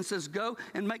Commission says, go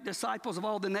and make disciples of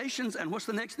all the nations, and what's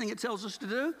the next thing it tells us to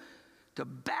do? to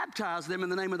baptize them in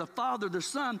the name of the Father, the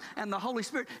Son, and the Holy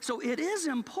Spirit. So it is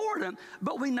important,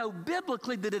 but we know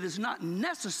biblically that it is not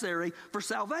necessary for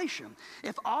salvation.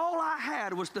 If all I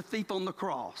had was the thief on the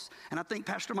cross, and I think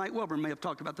Pastor Mike Wilburn may have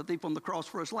talked about the thief on the cross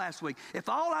for us last week. If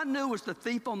all I knew was the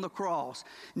thief on the cross,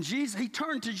 he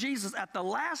turned to Jesus at the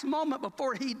last moment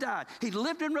before he died. He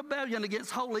lived in rebellion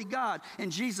against holy God,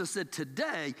 and Jesus said,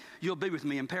 today you'll be with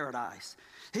me in paradise.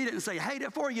 He didn't say, hate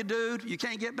it for you, dude. You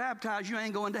can't get baptized. You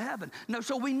ain't going to heaven. No,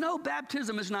 so we know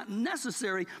baptism is not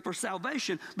necessary for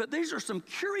salvation, but these are some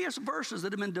curious verses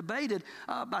that have been debated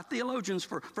by theologians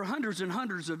for hundreds and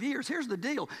hundreds of years. Here's the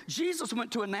deal. Jesus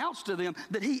went to announce to them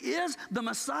that he is the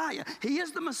Messiah. He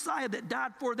is the Messiah that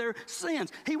died for their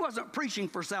sins. He wasn't preaching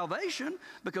for salvation,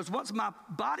 because once my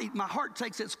heart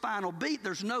takes its final beat,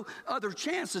 there's no other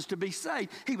chances to be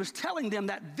saved. He was telling them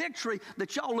that victory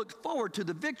that y'all looked forward to,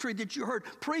 the victory that you heard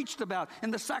preached about in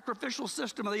the sacrificial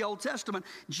system of the Old Testament.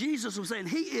 Jesus was saying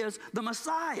he is the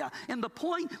Messiah. And the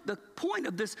point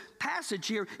of this passage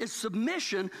here is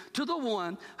submission to the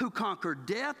one who conquered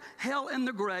death, hell, and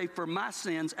the grave for my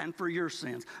sins and for your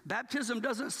sins. Baptism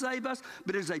doesn't save us,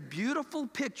 but it is a beautiful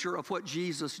picture of what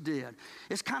Jesus did.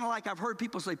 It's kind of like I've heard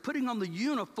people say, putting on the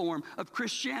uniform of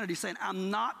Christianity, saying, I'm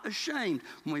not ashamed.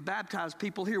 When we baptize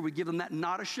people here, we give them that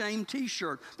not ashamed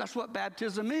t-shirt. That's what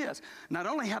baptism is. Not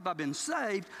only have I been saved,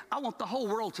 I want the whole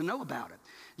world to know about it.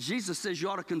 Jesus says you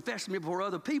ought to confess me before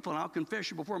other people, and I'll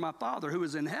confess you before my Father who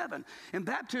is in heaven. And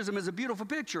baptism is a beautiful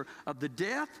picture of the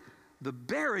death, the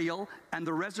burial, and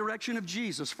the resurrection of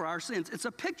Jesus for our sins. It's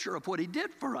a picture of what he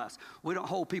did for us. We don't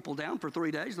hold people down for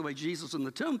 3 days the way Jesus in the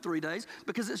tomb 3 days,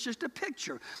 because it's just a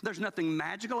picture. There's nothing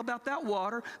magical about that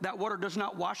water. That water does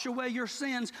not wash away your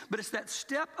sins, but it's that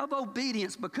step of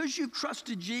obedience. Because you've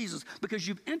trusted Jesus, because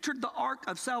you've entered the ark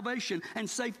of salvation and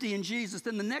safety in Jesus,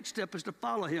 then the next step is to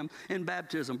follow him in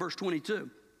baptism. Verse 22.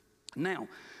 Now,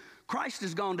 Christ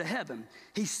has gone to heaven.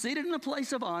 He's seated in a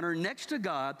place of honor next to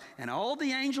God, and all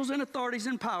the angels and authorities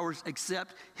and powers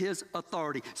accept his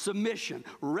authority. Submission,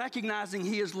 recognizing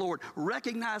he is Lord,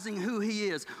 recognizing who he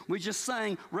is. We just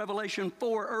sang Revelation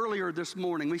 4 earlier this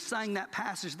morning. We sang that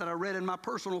passage that I read in my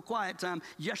personal quiet time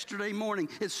yesterday morning.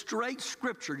 It's straight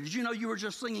scripture. Did you know you were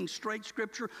just singing straight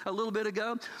scripture a little bit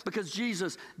ago? Because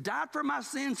Jesus died for my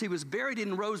sins. He was buried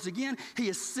and rose again. He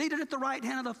is seated at the right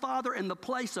hand of the Father in the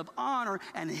place of honor,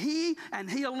 and he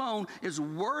alone is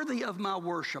worthy of my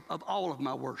worship, of all of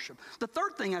my worship. The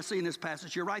third thing I see in this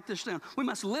passage here, write this down. We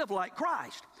must live like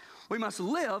Christ. We must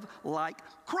live like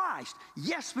Christ.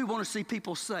 Yes, we want to see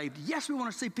people saved. Yes, we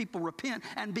want to see people repent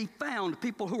and be found,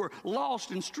 people who are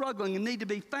lost and struggling and need to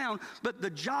be found. But the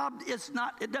job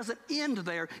it doesn't end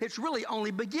there. It's really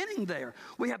only beginning there.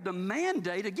 We have the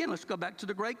mandate, again, let's go back to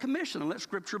the Great Commission and let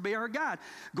Scripture be our guide.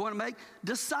 Going to make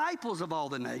disciples of all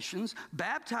the nations,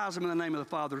 baptize them in the name of the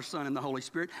Father, the Son, and the Holy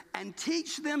Spirit, and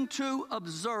teach them to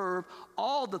observe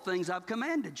all the things I've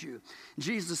commanded you.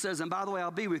 Jesus says, and by the way,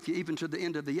 I'll be with you even to the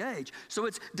end of the age. So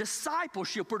it's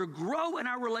discipleship. We're to grow in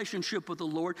our relationship with the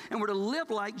Lord, and we're to live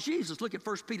like Jesus. Look at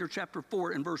 1 Peter chapter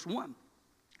 4 and verse 1.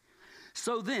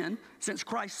 So then, since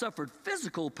Christ suffered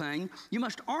physical pain, you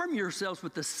must arm yourselves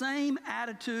with the same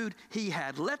attitude he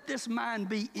had. Let this mind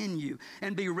be in you,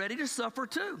 and be ready to suffer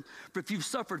too. For if you've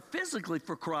suffered physically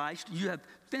for Christ, you have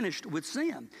finished with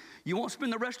sin. You won't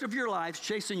spend the rest of your lives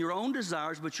chasing your own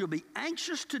desires, but you'll be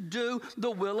anxious to do the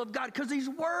will of God because he's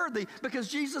worthy, because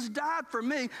Jesus died for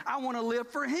me. I want to live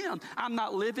for him. I'm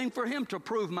not living for him to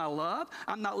prove my love.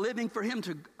 I'm not living for him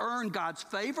to earn God's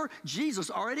favor. Jesus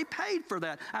already paid for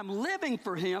that. I'm living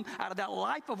for him out of that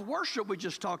life of worship we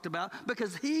just talked about,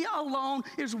 because he alone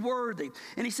is worthy.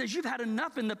 And he says, you've had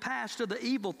enough in the past of the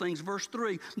evil things, verse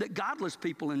 3, that godless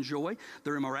people enjoy,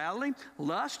 their immorality,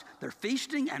 lust, their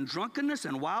feasting and drunkenness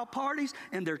and wild parties,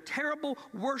 and their terrible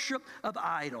worship of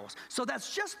idols. So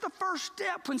that's just the first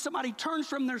step. When somebody turns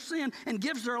from their sin and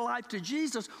gives their life to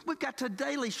Jesus, we've got to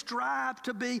daily strive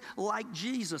to be like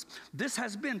Jesus. This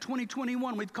has been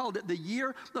 2021. We've called it the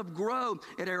year of grow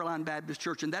at Airline Baptist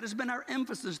Church, and that has been our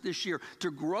emphasis this year, to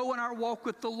grow in our walk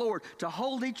with the Lord, to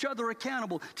hold each other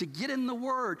accountable, to get in the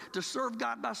Word, to serve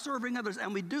God by serving others,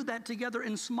 and we do that together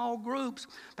in small groups.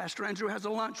 Pastor Andrew has a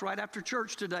lunch right after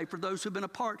church today for those who've been a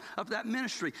part of that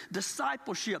ministry.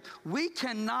 Discipleship. We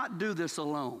cannot do this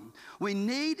alone. We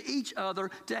need each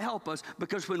other to help us,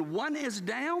 because when one is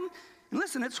down, And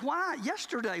listen, it's why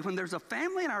yesterday when there's a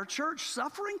family in our church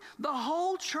suffering, the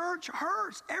whole church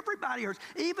hurts. Everybody hurts.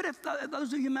 Even if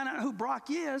those of you may not know who Brock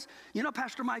is, you know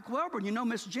Pastor Mike Welborn, you know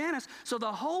Miss Janice. So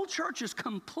the whole church is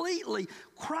completely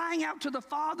crying out to the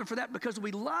Father for that because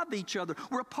we love each other.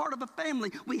 We're a part of a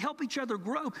family. We help each other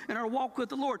grow in our walk with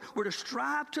the Lord. We're to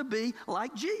strive to be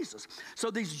like Jesus. So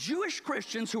these Jewish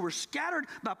Christians who were scattered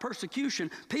by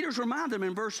persecution, Peter's reminded them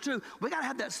in verse 2, we got to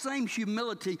have that same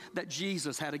humility that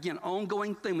Jesus had. Again,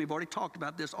 ongoing thing. We've already talked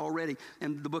about this already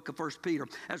in the book of 1 Peter.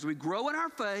 As we grow in our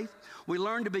faith, we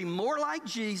learn to be more like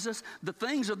Jesus. The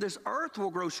things of this earth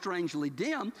will grow strangely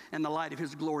dim in the light of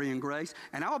his glory and grace,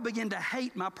 and I will begin to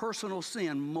hate my personal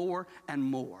sin more and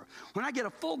more. When I get a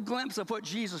full glimpse of what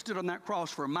Jesus did on that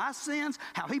cross for my sins,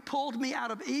 how he pulled me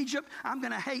out of Egypt, I'm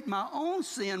going to hate my own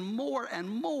sin more and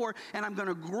more, and I'm going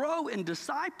to grow in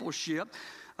discipleship.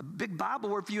 A big Bible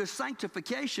word for you is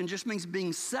sanctification, just means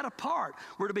being set apart.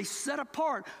 We're to be set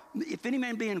apart. If any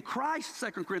man be in Christ,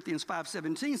 2 Corinthians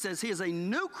 5:17 says he is a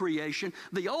new creation.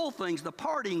 The old things, the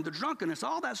partying, the drunkenness,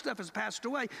 all that stuff has passed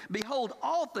away. Behold,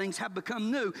 all things have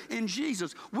become new in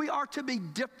Jesus. We are to be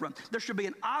different. There should be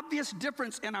an obvious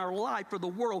difference in our life for the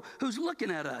world who's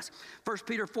looking at us. 1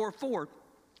 Peter 4:4.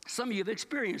 Some of you have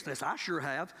experienced this. I sure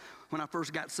have. When I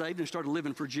first got saved and started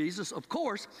living for Jesus, of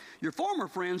course, your former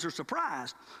friends are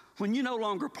surprised when you no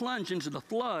longer plunge into the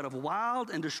flood of wild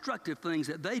and destructive things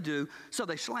that they do, so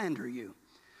they slander you.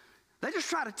 They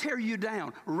just try to tear you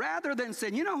down. Rather than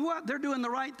saying, you know what, they're doing the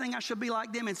right thing, I should be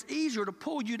like them, it's easier to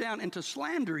pull you down and to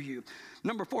slander you.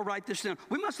 Number 4, write this down.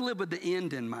 We must live with the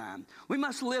end in mind. We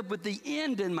must live with the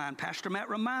end in mind. Pastor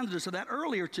Matt reminded us of that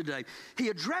earlier today. He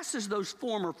addresses those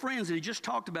former friends that he just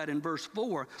talked about in verse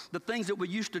 4, the things that we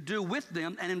used to do with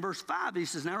them. And in verse 5, he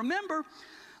says, now remember,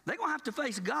 they're going to have to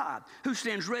face God, who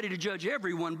stands ready to judge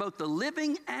everyone, both the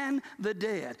living and the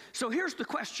dead. So here's the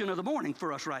question of the morning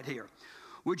for us right here.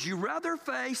 Would you rather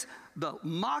face the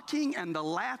mocking and the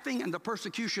laughing and the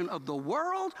persecution of the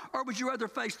world, or would you rather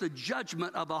face the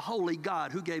judgment of a holy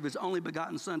God who gave his only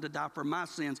begotten Son to die for my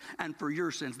sins and for your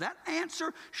sins? That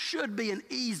answer should be an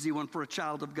easy one for a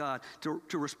child of God to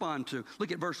respond to.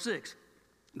 Look at verse 6.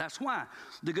 That's why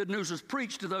the good news was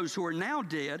preached to those who are now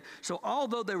dead. So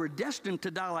although they were destined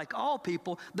to die like all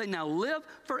people, they now live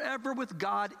forever with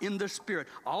God in the Spirit.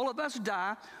 All of us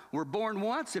die. We're born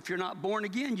once. If you're not born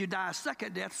again, you die a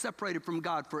second death, separated from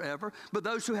God forever. But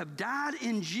those who have died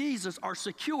in Jesus are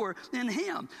secure in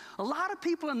him. A lot of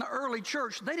people in the early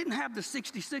church, they didn't have the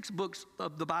 66 books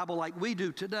of the Bible like we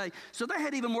do today. So they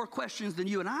had even more questions than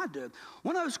you and I do.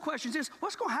 One of those questions is,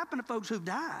 what's going to happen to folks who've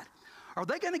died? Are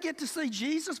they going to get to see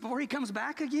Jesus before he comes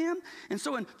back again? And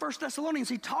so in 1 Thessalonians,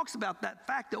 he talks about that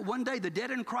fact that one day the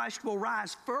dead in Christ will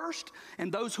rise first, and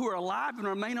those who are alive and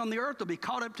remain on the earth will be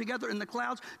caught up together in the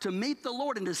clouds to meet the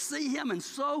Lord and to see him, and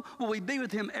so will we be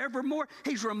with him evermore.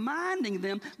 He's reminding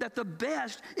them that the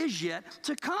best is yet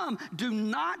to come. Do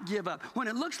not give up. When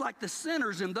it looks like the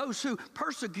sinners and those who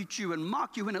persecute you and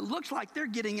mock you, when it looks like they're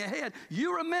getting ahead,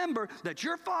 you remember that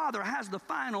your Father has the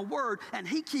final word, and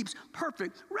he keeps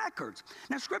perfect records.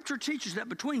 Now, Scripture teaches that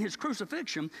between his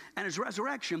crucifixion and his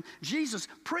resurrection, Jesus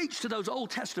preached to those Old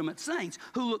Testament saints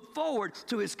who looked forward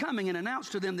to his coming and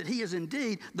announced to them that he is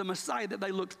indeed the Messiah that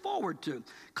they looked forward to.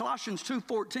 Colossians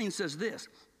 2:14 says this,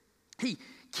 he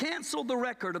canceled the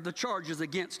record of the charges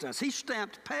against us. He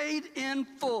stamped paid in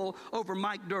full over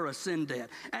Mike Dura's sin debt,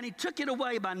 and he took it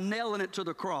away by nailing it to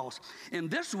the cross. In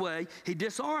this way, he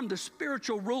disarmed the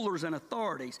spiritual rulers and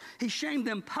authorities. He shamed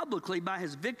them publicly by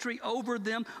his victory over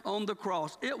them on the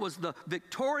cross. It was the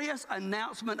victorious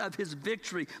announcement of his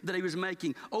victory that he was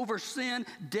making over sin,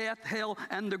 death, hell,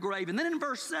 and the grave. And then in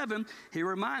verse 7, he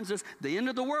reminds us the end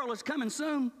of the world is coming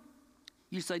soon.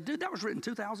 You say, dude, that was written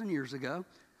 2,000 years ago.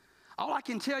 All I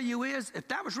can tell you is, if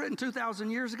that was written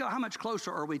 2,000 years ago, how much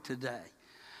closer are we today?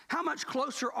 How much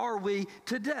closer are we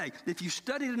today? If you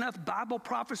studied enough Bible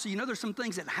prophecy, you know there's some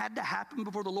things that had to happen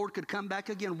before the Lord could come back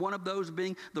again. One of those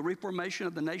being the reformation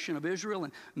of the nation of Israel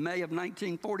in May of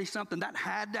 1940-something. That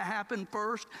had to happen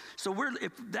first. So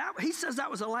he says that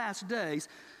was the last days.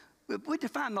 We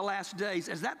define the last days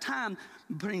as that time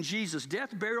between Jesus'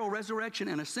 death, burial, resurrection,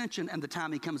 and ascension, and the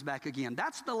time he comes back again.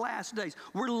 That's the last days.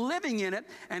 We're living in it,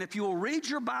 and if you will read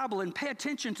your Bible and pay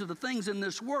attention to the things in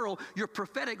this world, your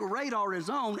prophetic radar is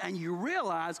on, and you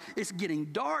realize it's getting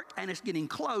dark and it's getting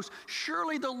close.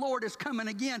 Surely the Lord is coming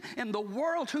again, and the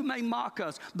world who may mock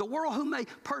us, the world who may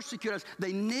persecute us,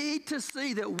 they need to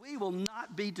see that we will not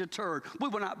not be deterred. We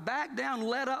will not back down,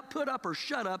 let up, put up, or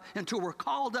shut up until we're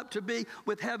called up to be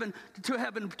with heaven,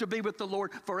 to be with the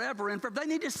Lord forever and forever. They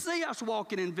need to see us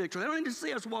walking in victory. They don't need to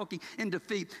see us walking in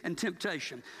defeat and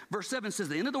temptation. Verse 7 says,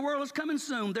 the end of the world is coming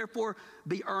soon, therefore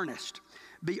be earnest.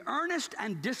 Be earnest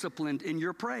and disciplined in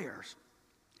your prayers.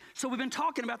 So we've been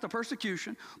talking about the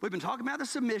persecution. We've been talking about the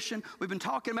submission. We've been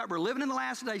talking about we're living in the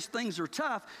last days. Things are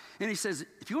tough. And he says,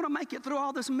 if you want to make it through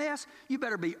all this mess, you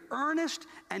better be earnest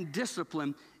and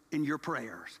disciplined in your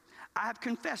prayers. I have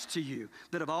confessed to you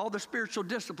that of all the spiritual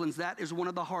disciplines, that is one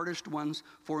of the hardest ones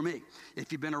for me.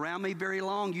 If you've been around me very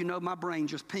long, you know my brain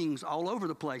just pings all over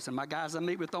the place. And my guys I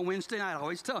meet with on Wednesday night, I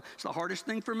always tell them, it's the hardest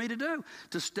thing for me to do,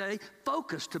 to stay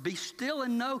focused, to be still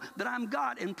and know that I'm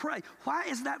God and pray. Why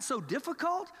is that so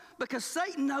difficult? Because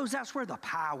Satan knows that's where the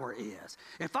power is.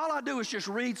 If all I do is just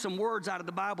read some words out of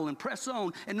the Bible and press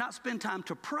on and not spend time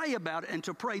to pray about it and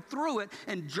to pray through it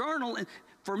and journal, and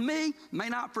for me, may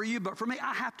not for you, but for me,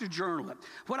 I have to journal it.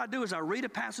 What I do is I read a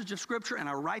passage of Scripture and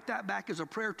I write that back as a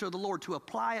prayer to the Lord to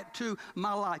apply it to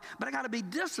my life. But I got to be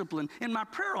disciplined in my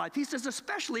prayer life. He says,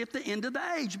 especially at the end of the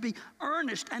age, be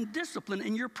earnest and disciplined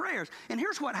in your prayers. And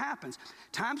here's what happens.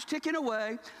 Time's ticking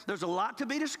away. There's a lot to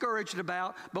be discouraged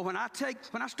about. But when I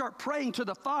start praying to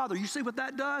the Father, you see what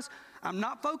that does? I'm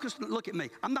not focused, look at me,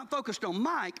 I'm not focused on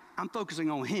Mike, I'm focusing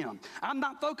on him. I'm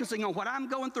not focusing on what I'm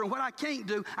going through and what I can't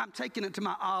do, I'm taking it to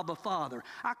my Abba Father.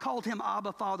 I called him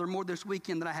Abba Father more this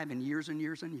weekend than I have in years and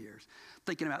years and years.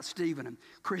 Thinking about Stephen and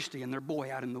Christy and their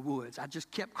boy out in the woods. I just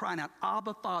kept crying out,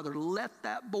 Abba Father, let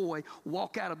that boy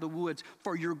walk out of the woods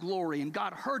for your glory. And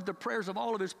God heard the prayers of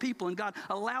all of his people and God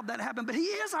allowed that to happen. But he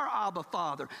is our Abba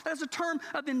Father. That's a term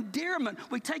of endearment.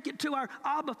 We take it to our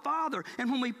Abba Father.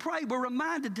 And when we pray, we're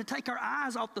reminded to take our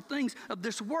eyes off the things of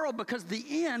this world because the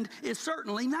end is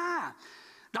certainly nigh.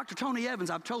 Dr. Tony Evans,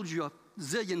 I've told you a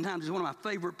zillion times, is one of my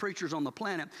favorite preachers on the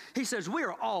planet. He says, we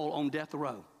are all on death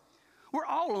row. We're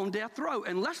all on death row.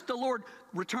 Unless the Lord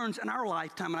returns in our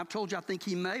lifetime, and I've told you I think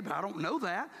he may, but I don't know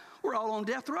that, we're all on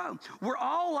death row. We're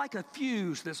all like a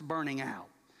fuse that's burning out.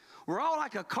 We're all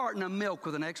like a carton of milk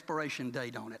with an expiration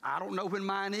date on it. I don't know when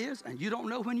mine is, and you don't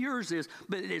know when yours is,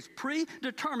 but it is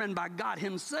predetermined by God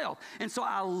himself. And so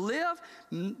I live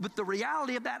with the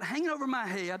reality of that hanging over my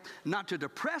head, not to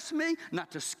depress me,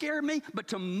 not to scare me, but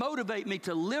to motivate me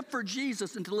to live for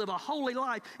Jesus and to live a holy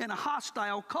life in a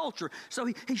hostile culture. So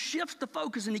he shifts the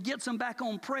focus and he gets them back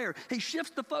on prayer. He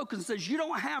shifts the focus and says, you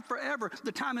don't have forever.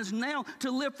 The time is now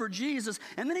to live for Jesus.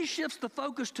 And then he shifts the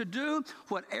focus to do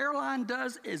what Airline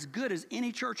does as good as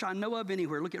any church I know of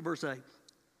anywhere. Look at verse 8.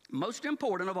 Most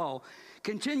important of all,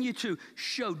 continue to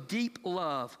show deep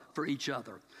love for each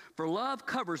other. For love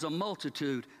covers a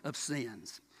multitude of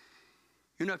sins.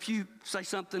 You know, if you say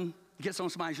something gets on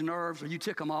somebody's nerves or you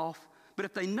tick them off, but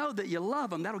if they know that you love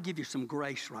them, that'll give you some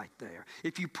grace right there.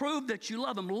 If you prove that you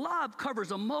love them, love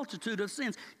covers a multitude of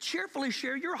sins. Cheerfully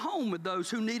share your home with those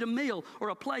who need a meal or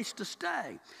a place to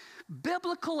stay.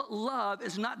 Biblical love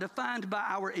is not defined by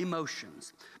our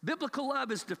emotions. Biblical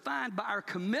love is defined by our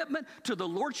commitment to the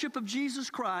lordship of Jesus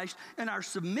Christ and our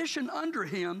submission under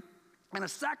him and a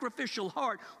sacrificial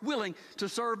heart willing to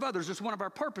serve others. It's one of our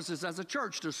purposes as a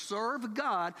church, to serve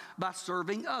God by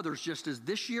serving others. Just as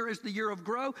this year is the year of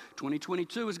grow,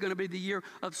 2022 is going to be the year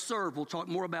of serve. We'll talk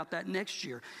more about that next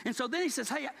year. And so then he says,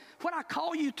 hey, what I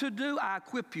call you to do, I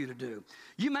equip you to do.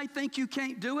 You may think you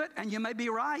can't do it, and you may be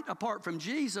right apart from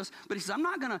Jesus, but he says, I'm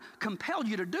not going to compel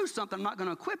you to do something I'm not going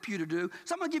to equip you to do,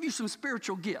 so I'm going to give you some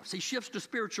spiritual gifts. He shifts to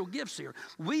spiritual gifts here.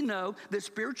 We know that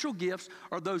spiritual gifts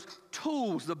are those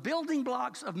tools, the building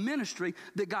blocks of ministry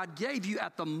that God gave you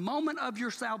at the moment of your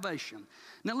salvation.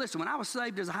 Now listen, when I was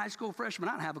saved as a high school freshman,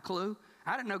 I didn't have a clue.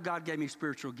 I didn't know God gave me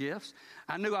spiritual gifts.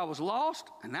 I knew I was lost,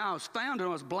 and now I was found, and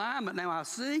I was blind, but now I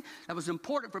see. That was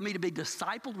important for me to be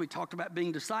discipled. We talked about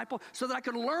being discipled, so that I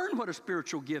could learn what a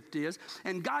spiritual gift is.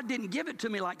 And God didn't give it to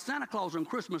me like Santa Claus on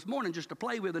Christmas morning just to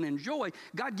play with and enjoy.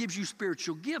 God gives you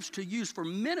spiritual gifts to use for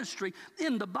ministry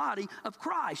in the body of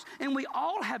Christ. And we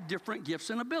all have different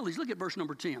gifts and abilities. Look at verse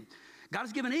number 10. God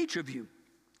has given each of you,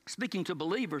 speaking to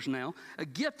believers now, a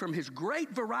gift from his great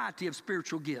variety of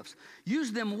spiritual gifts.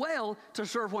 Use them well to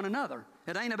serve one another.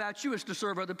 It ain't about you, it's to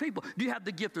serve other people. Do you have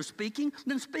the gift of speaking?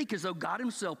 Then speak as though God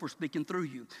himself were speaking through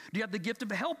you. Do you have the gift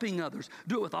of helping others?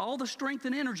 Do it with all the strength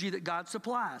and energy that God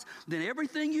supplies. Then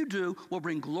everything you do will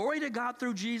bring glory to God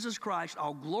through Jesus Christ,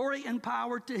 all glory and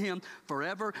power to him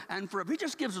forever and forever. He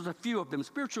just gives us a few of them.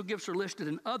 Spiritual gifts are listed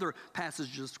in other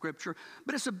passages of Scripture,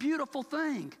 but it's a beautiful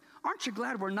thing. Aren't you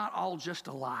glad we're not all just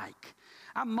alike?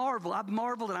 I've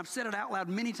marveled, and I've said it out loud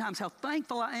many times, how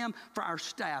thankful I am for our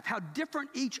staff, how different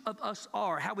each of us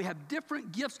are, how we have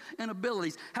different gifts and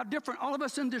abilities, how different all of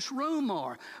us in this room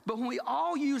are. But when we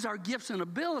all use our gifts and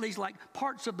abilities like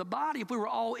parts of the body, if we were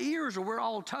all ears or we're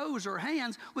all toes or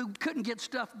hands, we couldn't get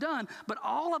stuff done. But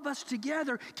all of us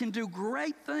together can do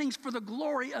great things for the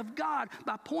glory of God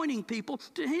by pointing people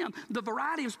to Him. The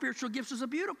variety of spiritual gifts is a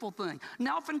beautiful thing.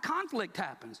 Now, often conflict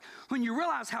happens when you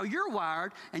realize how you're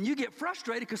wired and you get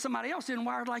frustrated because somebody else isn't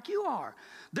wired like you are.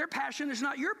 Their passion is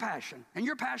not your passion, and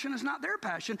your passion is not their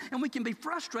passion, and we can be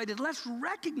frustrated. Let's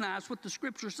recognize what the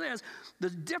Scripture says, the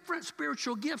different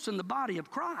spiritual gifts in the body of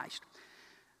Christ.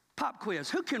 Pop quiz.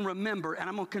 Who can remember, and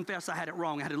I'm going to confess I had it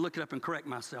wrong. I had to look it up and correct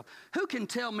myself. Who can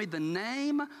tell me the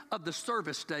name of the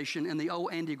service station in the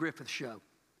old Andy Griffith show?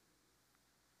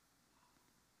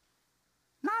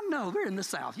 Now, I know, we're in the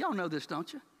South. Y'all know this,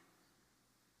 don't you?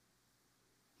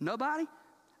 Nobody?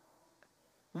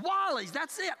 Wally's,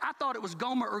 that's it. I thought it was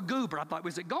Gomer or Goober. I thought,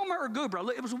 was it Gomer or Goober?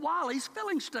 It was Wally's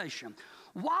filling station.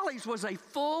 Wally's was a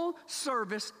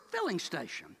full-service filling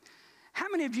station. How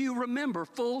many of you remember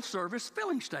full-service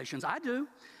filling stations? I do.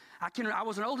 I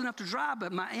wasn't old enough to drive,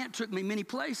 but my aunt took me many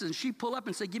places, and she'd pull up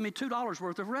and say, give me $2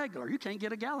 worth of regular. You can't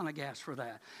get a gallon of gas for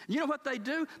that. And you know what they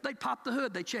do? They pop the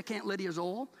hood. They check Aunt Lydia's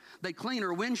oil. They clean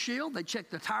her windshield. They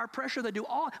check the tire pressure. They do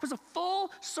all. It was a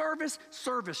full-service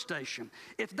service station.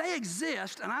 If they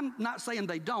exist, and I'm not saying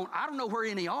they don't, I don't know where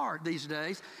any are these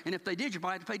days, and if they did, you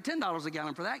probably have to pay $10 a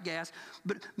gallon for that gas.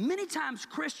 But many times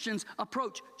Christians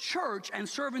approach church and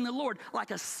serving the Lord like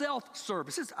a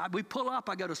self-service. We pull up,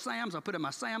 I go to Sam's, I put in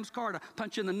my Sam's card, I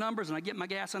punch in the numbers, and I get my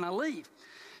gas, and I leave.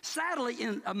 Sadly,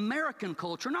 in American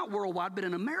culture, not worldwide, but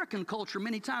in American culture,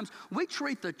 many times we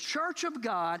treat the church of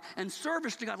God and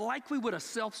service to God like we would a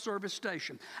self-service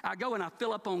station. I go and I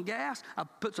fill up on gas, I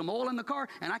put some oil in the car,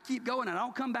 and I keep going, and I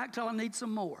don't come back till I need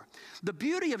some more. The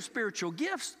beauty of spiritual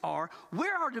gifts are we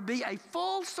are to be a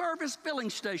full-service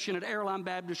filling station at Airline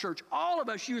Baptist Church, all of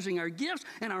us using our gifts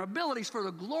and our abilities for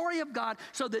the glory of God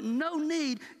so that no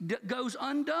need goes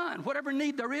undone. Whatever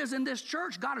need there is in this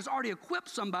church, God has already equipped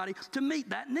somebody to meet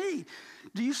that need.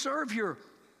 Do you serve your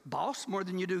boss more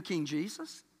than you do King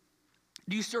Jesus?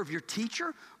 Do you serve your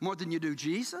teacher more than you do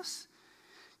Jesus?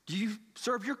 Do you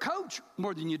serve your coach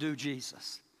more than you do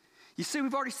Jesus? You see,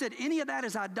 we've already said any of that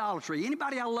is idolatry.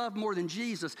 Anybody I love more than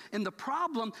Jesus. And the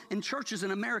problem in churches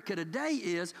in America today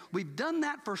is we've done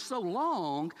that for so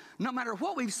long, no matter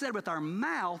what we've said with our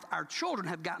mouth, our children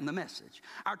have gotten the message.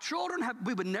 Our children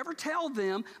we would never tell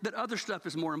them that other stuff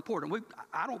is more important.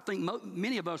 I don't think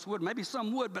many of us would, maybe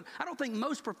some would, but I don't think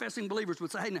most professing believers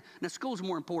would say, hey, now school's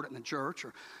more important than church,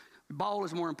 or ball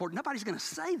is more important. Nobody's going to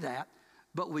say that,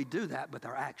 but we do that with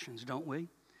our actions, don't we?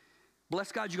 Bless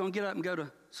God, you're going to get up and go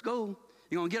to school.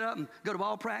 You're going to get up and go to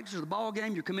ball practice or the ball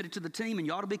game. You're committed to the team, and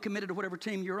you ought to be committed to whatever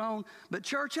team you're on. But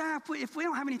church, if we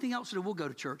don't have anything else to do, we'll go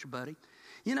to church, buddy.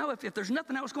 You know, if there's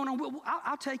nothing else going on,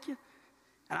 I'll take you.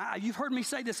 And you've heard me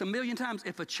say this a million times.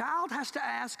 If a child has to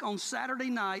ask on Saturday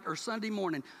night or Sunday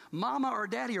morning, Mama or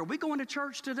Daddy, are we going to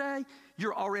church today?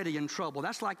 You're already in trouble.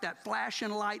 That's like that flashing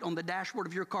light on the dashboard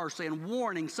of your car saying,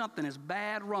 warning, something is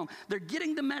bad, wrong. They're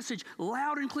getting the message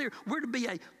loud and clear. We're to be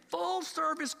a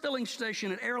full-service filling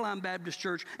station at Airline Baptist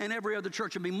Church and every other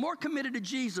church and be more committed to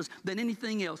Jesus than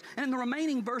anything else. And in the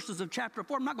remaining verses of chapter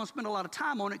 4, I'm not going to spend a lot of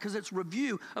time on it because it's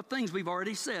review of things we've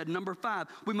already said. Number 5,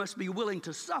 we must be willing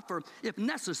to suffer if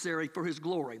necessary for His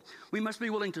glory. We must be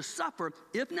willing to suffer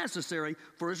if necessary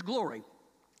for His glory.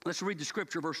 Let's read the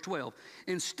scripture, verse 12.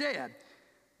 Instead,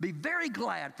 be very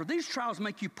glad, for these trials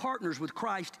make you partners with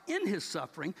Christ in His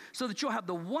suffering, so that you'll have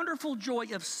the wonderful joy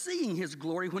of seeing His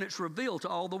glory when it's revealed to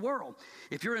all the world.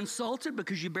 If you're insulted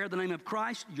because you bear the name of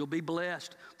Christ, you'll be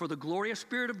blessed, for the glorious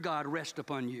Spirit of God rests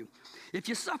upon you. If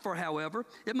you suffer, however,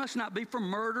 it must not be for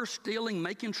murder, stealing,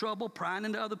 making trouble, prying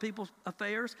into other people's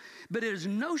affairs, but it is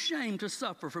no shame to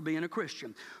suffer for being a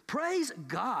Christian. Praise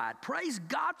God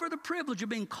for the privilege of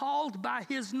being called by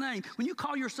His name. When you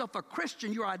call yourself a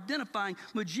Christian, you're identifying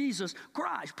with Jesus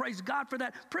Christ. Praise God for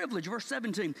that privilege. Verse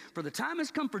 17, for the time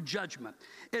has come for judgment,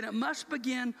 and it must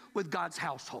begin with God's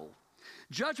household.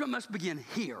 Judgment must begin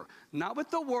here, not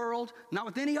with the world, not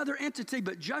with any other entity,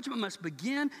 but judgment must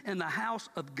begin in the house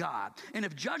of God. And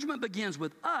if judgment begins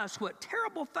with us, what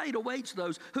terrible fate awaits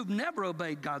those who've never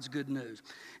obeyed God's good news.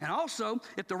 And also,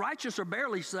 if the righteous are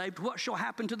barely saved, what shall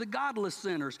happen to the godless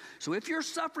sinners? So if you're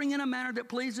suffering in a manner that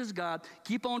pleases God,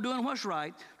 keep on doing what's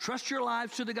right. Trust your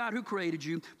lives to the God who created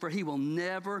you, for He will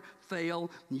never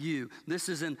fail you. This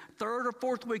is in 3rd or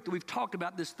 4th week that we've talked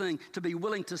about this thing, to be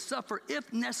willing to suffer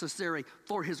if necessary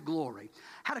for His glory.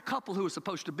 I had a couple who was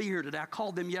supposed to be here today. I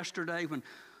called them yesterday when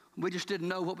We just didn't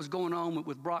know what was going on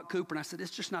with Brock Cooper. And I said,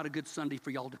 it's just not a good Sunday for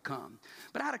y'all to come.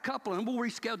 But I had a couple, and we'll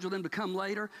reschedule them to come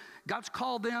later. God's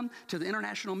called them to the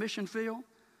international mission field.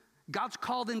 God's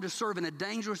called them to serve in a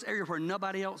dangerous area where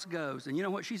nobody else goes. And you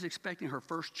know what? She's expecting her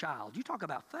first child. You talk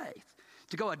about faith.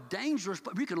 To go a dangerous,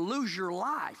 but you can lose your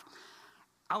life.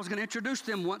 I was going to introduce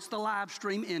them once the live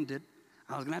stream ended.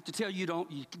 I was going to have to tell you,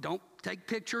 don't take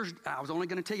pictures. I was only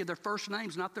going to tell you their first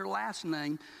names, not their last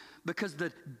name. Because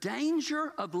the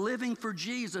danger of living for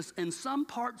Jesus in some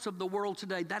parts of the world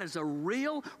today, that is a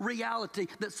real reality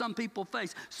that some people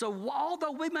face. So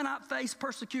although we may not face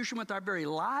persecution with our very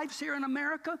lives here in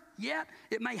America yet,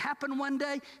 it may happen one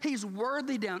day, he's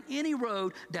worthy down any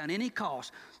road, down any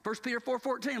cost. 1 Peter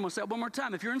 4:14, I'm going to say it one more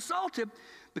time. If you're insulted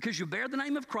because you bear the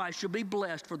name of Christ, you'll be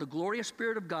blessed, for the glorious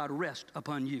Spirit of God rest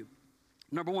upon you.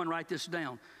 Number one, write this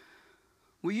down.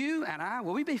 Will you and I,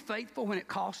 will we be faithful when it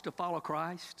costs to follow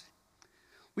Christ?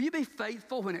 Will you be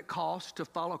faithful when it costs to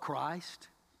follow Christ?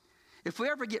 If we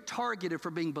ever get targeted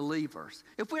for being believers,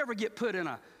 if we ever get put in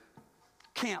a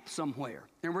camp somewhere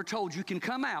and we're told you can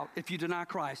come out if you deny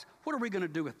Christ, what are we going to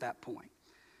do at that point?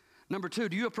 Number two,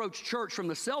 do you approach church from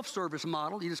the self-service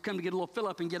model? You just come to get a little fill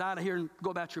up and get out of here and go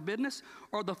about your business?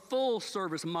 Or the full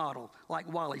service model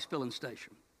like Wally's filling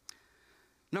station?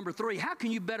 Number three, how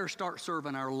can you better start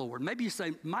serving our Lord? Maybe you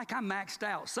say, Mike, I'm maxed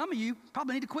out. Some of you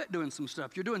probably need to quit doing some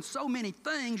stuff. You're doing so many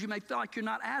things, you may feel like you're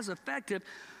not as effective.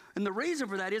 And the reason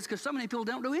for that is because so many people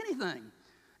don't do anything.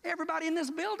 Everybody in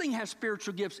this building has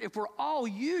spiritual gifts. If we're all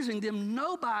using them,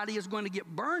 nobody is going to get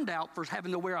burned out for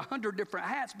having to wear 100 different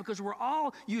hats because we're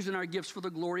all using our gifts for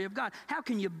the glory of God. How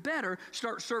can you better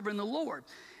start serving the Lord?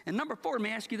 And number four, let me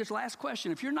ask you this last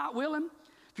question. If you're not willing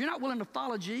to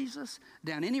follow Jesus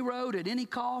down any road at any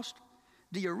cost,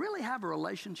 do you really have a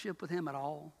relationship with him at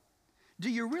all? Do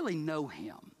you really know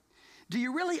him? Do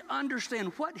you really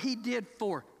understand what he did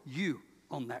for you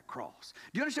on that cross?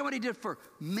 Do you understand what he did for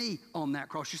me on that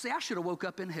cross? You say, I should have woke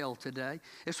up in hell today.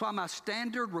 It's why my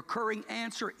standard recurring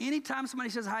answer, anytime somebody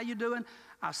says, how you doing?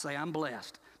 I say, I'm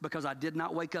blessed because I did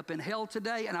not wake up in hell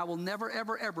today, and I will never,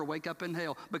 ever, ever wake up in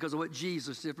hell because of what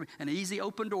Jesus did for me. An easy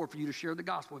open door for you to share the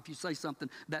gospel if you say something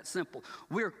that simple.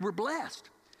 We're blessed.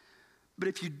 But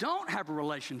if you don't have a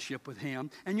relationship with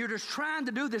him and you're just trying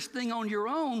to do this thing on your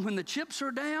own, when the chips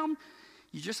are down,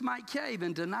 you just might cave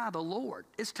and deny the Lord.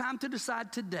 It's time to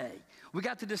decide today. We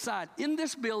got to decide in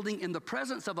this building, in the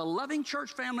presence of a loving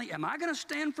church family, am I going to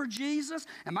stand for Jesus?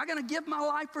 Am I going to give my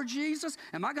life for Jesus?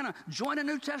 Am I going to join a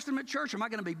New Testament church? Am I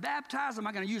going to be baptized? Am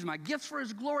I going to use my gifts for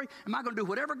his glory? Am I going to do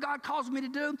whatever God calls me to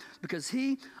do? Because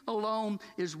he alone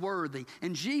is worthy.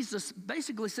 And Jesus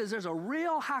basically says there's a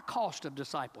real high cost of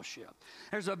discipleship.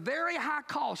 There's a very high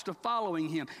cost of following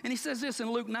him. And he says this in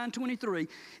Luke 9:23,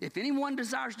 if anyone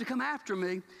desires to come after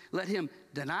me, let him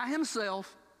deny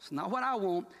himself. It's not what I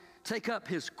want. Take up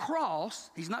his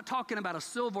cross. He's not talking about a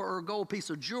silver or a gold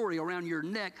piece of jewelry around your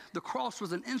neck. The cross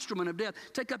was an instrument of death.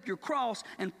 Take up your cross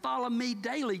and follow me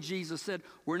daily, Jesus said.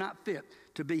 We're not fit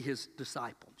to be his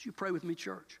disciples. You pray with me,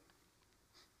 church.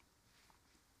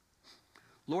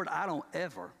 Lord, I don't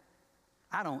ever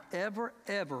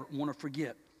want to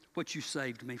forget what you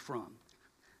saved me from.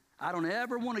 I don't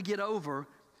ever want to get over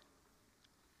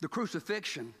the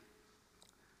crucifixion,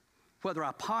 whether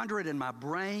I ponder it in my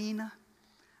brain,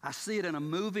 I see it in a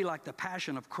movie like The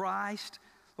Passion of Christ.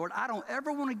 Lord, I don't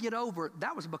ever want to get over it.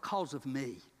 That was because of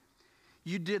me.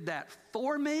 You did that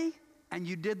for me, and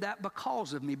you did that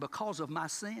because of me, because of my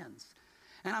sins.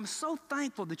 And I'm so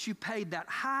thankful that you paid that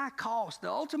high cost, the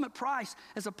ultimate price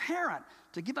as a parent,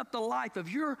 to give up the life of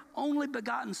your only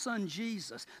begotten son,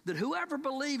 Jesus, that whoever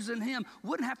believes in him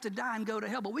wouldn't have to die and go to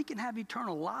hell, but we can have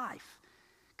eternal life.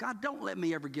 God, don't let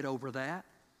me ever get over that.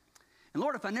 And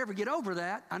Lord, if I never get over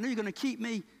that, I know you're going to keep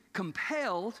me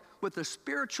compelled with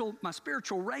my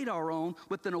spiritual radar on,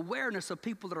 with an awareness of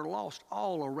people that are lost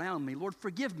all around me. Lord,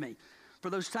 forgive me for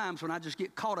those times when I just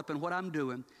get caught up in what I'm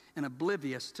doing and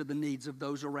oblivious to the needs of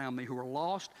those around me who are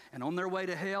lost and on their way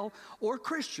to hell, or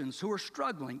Christians who are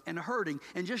struggling and hurting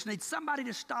and just need somebody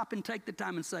to stop and take the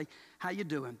time and say, how you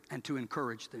doing? And to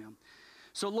encourage them.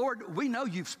 So Lord, we know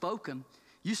you've spoken.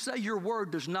 You say your word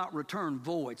does not return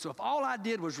void. So if all I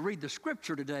did was read the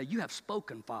scripture today, you have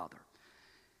spoken, Father.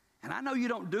 And I know you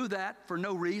don't do that for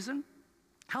no reason.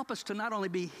 Help us to not only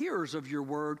be hearers of your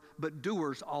word, but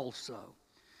doers also.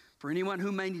 For anyone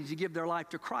who may need to give their life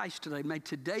to Christ today, may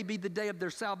today be the day of their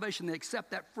salvation. They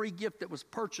accept that free gift that was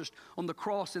purchased on the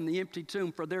cross in the empty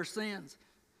tomb for their sins.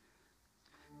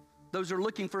 Those who are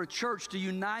looking for a church to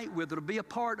unite with, that'll be a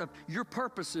part of your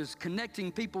purposes,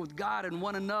 connecting people with God and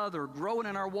one another, growing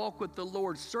in our walk with the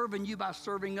Lord, serving you by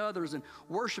serving others, and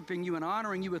worshiping you and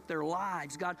honoring you with their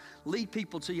lives. God, lead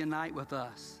people to unite with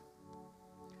us.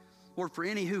 Lord, for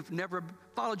any who've never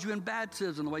followed you in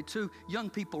baptism the way 2 young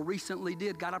people recently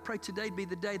did, God, I pray today be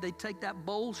the day they take that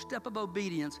bold step of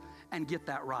obedience and get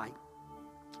that right.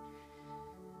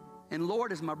 And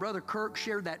Lord, as my brother Kirk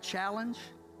shared that challenge,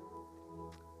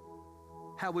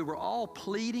 how we were all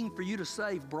pleading for you to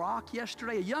save Brock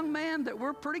yesterday, a young man that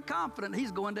we're pretty confident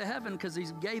he's going to heaven because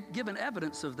he's given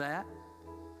evidence of that.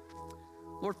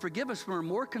 Lord, forgive us when we're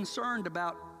more concerned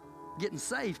about getting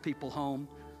saved people home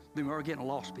than we are getting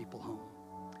lost people home.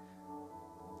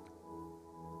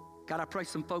 God, I pray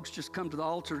some folks just come to the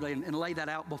altar today and lay that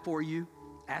out before you.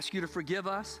 Ask you to forgive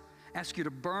us. Ask you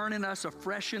to burn in us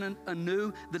afresh and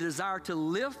anew the desire to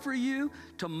live for you,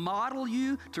 to model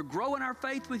you, to grow in our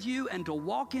faith with you, and to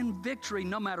walk in victory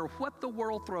no matter what the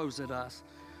world throws at us,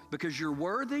 because you're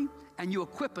worthy and you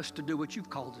equip us to do what you've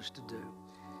called us to do.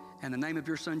 In the name of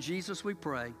your Son, Jesus, we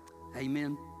pray.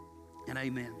 Amen and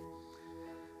amen.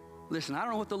 Listen, I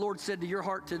don't know what the Lord said to your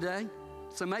heart today.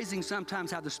 It's amazing sometimes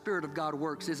how the Spirit of God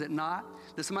works, is it not?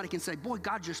 That somebody can say, boy,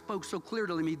 God just spoke so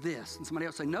clearly to me this. And somebody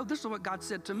else say, no, this is what God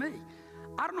said to me.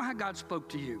 I don't know how God spoke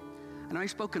to you. I know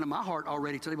He's spoken to my heart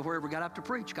already today before I ever got up to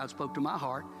preach. God spoke to my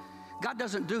heart. God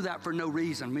doesn't do that for no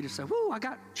reason. Me to say, whoo, I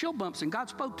got chill bumps and God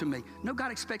spoke to me. No,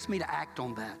 God expects me to act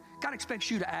on that. God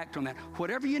expects you to act on that.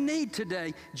 Whatever you need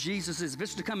today, Jesus is. If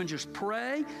it's to come and just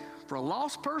pray for a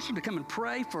lost person, to come and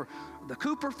pray for the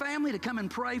Cooper family, to come and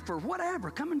pray for whatever,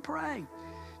 come and pray.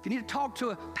 If you need to talk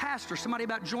to a pastor, somebody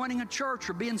about joining a church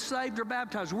or being saved or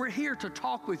baptized, we're here to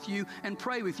talk with you and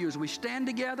pray with you as we stand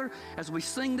together, as we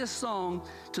sing this song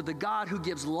to the God who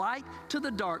gives light to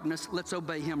the darkness. Let's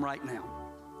obey Him right now.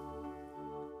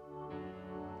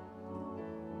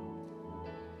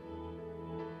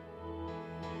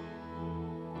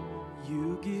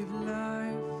 You give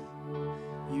life,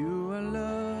 you are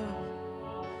love,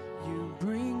 you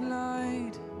bring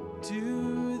light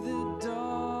to the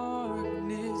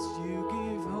darkness, you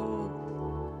give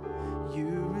hope, you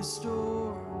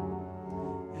restore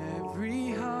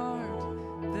every heart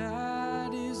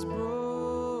that is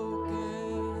broken,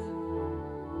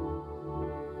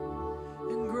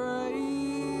 and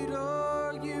great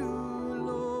are you,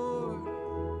 Lord.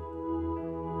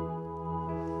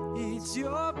 It's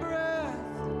your breath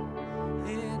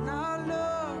in our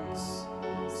lungs,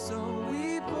 so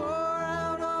we pour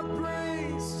out our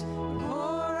praise,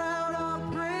 pour out our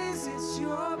praise. It's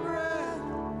your breath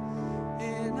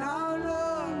in our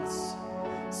lungs,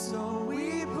 so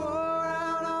we pour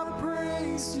out our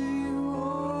praise to you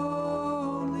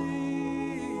only.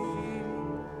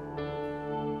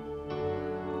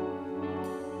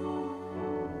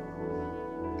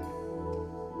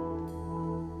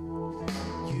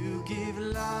 You give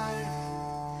life,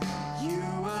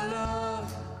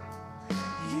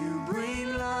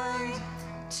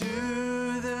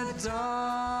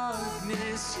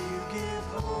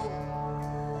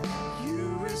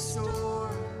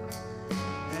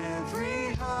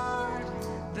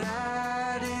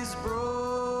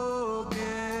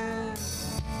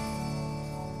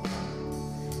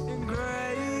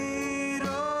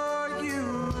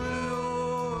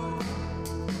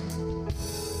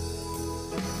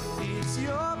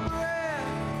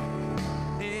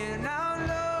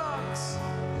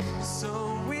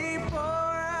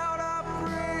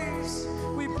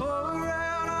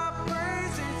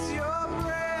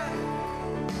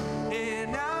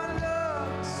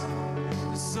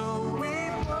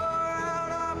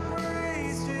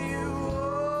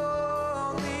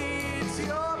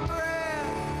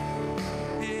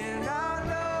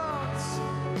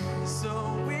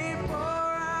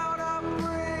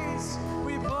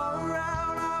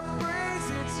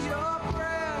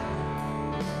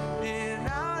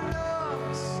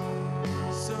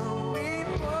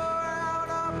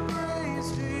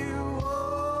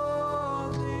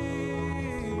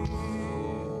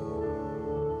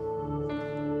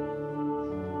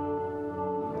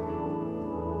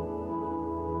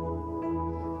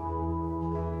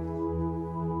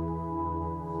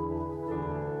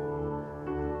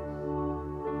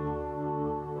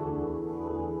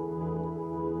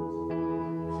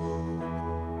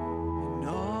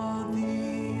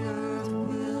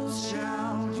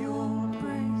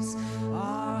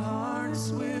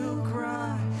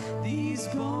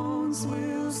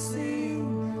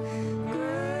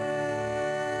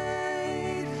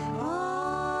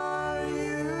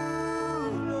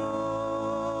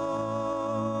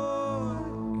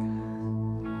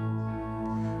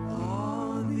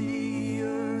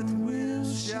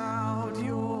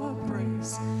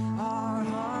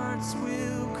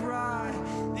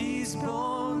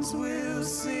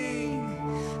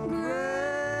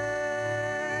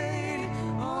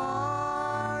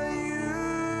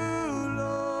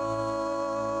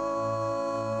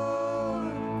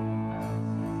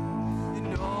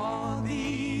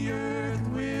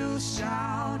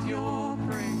 your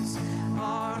praise.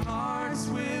 Our hearts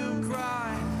will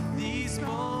cry, these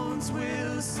bones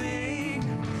will sing.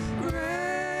 Great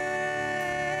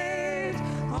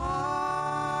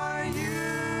are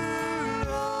you,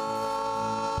 Lord.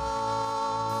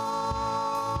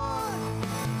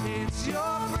 It's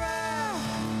your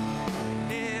breath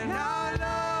in our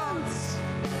lungs,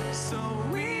 so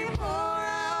we pour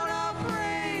out our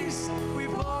praise. We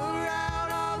pour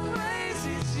out our praise.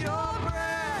 It's your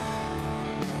breath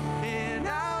in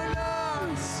our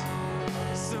lungs,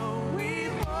 so we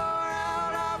pour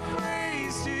out our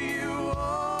praise to you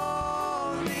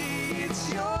only.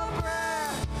 It's your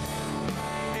breath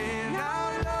in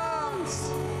our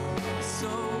lungs, so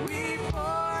we pour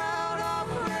out our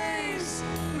praise.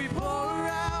 We pour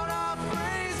out our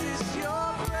praise. It's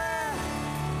your breath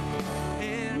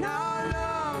in our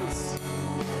lungs,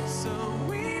 so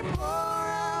we pour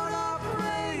out our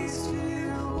praise to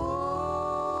you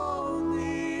only.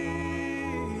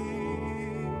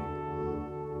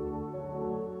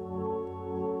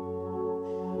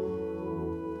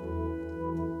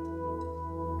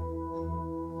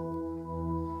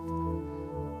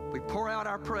 We pour out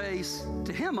our praise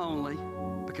to Him only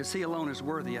because He alone is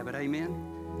worthy of it.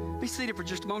 Amen. Be seated for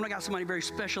just a moment. I got somebody very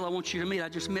special I want you to meet. I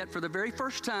just met for the very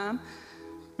first time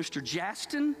Mr.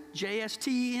 Jaston,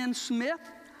 J-S-T-E-N Smith.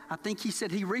 I think he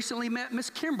said he recently met Miss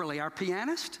Kimberly, our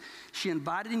pianist. She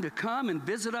invited him to come and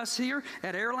visit us here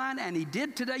at Airline, and he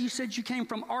did today. You said you came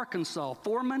from Arkansas,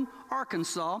 Foreman,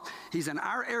 Arkansas. He's in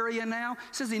our area now.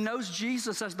 Says he knows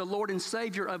Jesus as the Lord and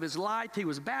Savior of his life. He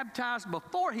was baptized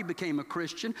before he became a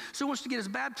Christian, so he wants to get his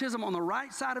baptism on the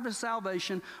right side of his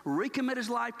salvation, recommit his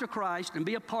life to Christ, and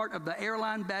be a part of the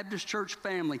Airline Baptist Church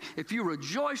family. If you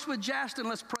rejoice with Jaston,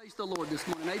 let's praise the Lord this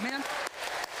morning. Amen?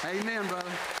 Amen,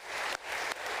 brother.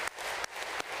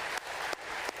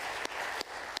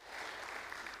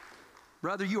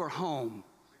 Brother, you are home.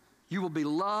 You will be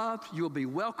loved. You will be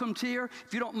welcomed here.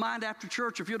 If you don't mind after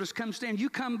church, if you'll just come stand, you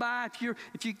come by. If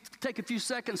you take a few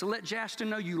seconds and let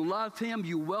Jaston know you love him,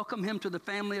 you welcome him to the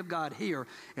family of God here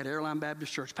at Airline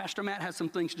Baptist Church. Pastor Matt has some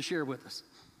things to share with us.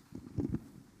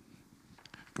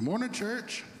 Good morning,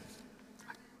 church.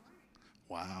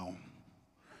 Wow.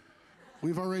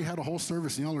 We've already had a whole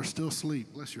service and y'all are still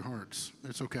asleep. Bless your hearts.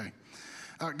 It's okay.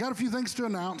 Got a few things to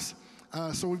announce.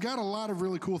 So we've got a lot of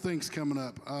really cool things coming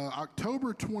up.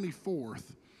 October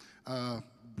 24th,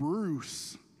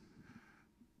 Bruce,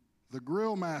 the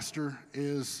grill master,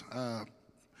 is.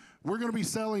 We're going to be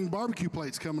selling barbecue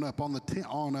plates coming up on the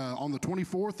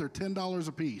 24th. They're $10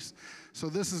 a piece. So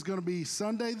this is going to be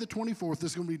Sunday the 24th.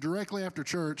 This is going to be directly after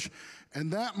church. And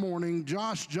that morning,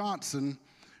 Josh Johnson,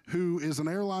 who is an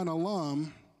Airline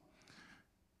alum,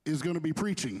 is going to be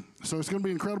preaching. So it's going to be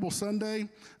an incredible Sunday.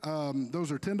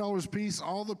 Those are $10 a piece.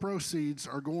 All the proceeds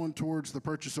are going towards the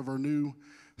purchase of our new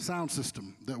sound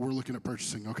system that we're looking at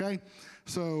purchasing, okay?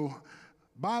 So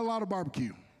buy a lot of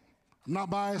barbecue. I'm not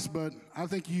biased, but I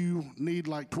think you need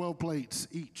like 12 plates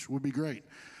each would be great.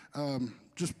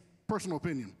 Just personal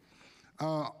opinion.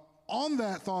 On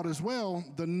that thought as well,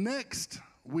 the next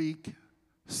week,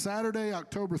 Saturday,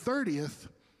 October 30th,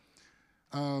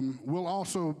 we'll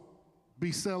also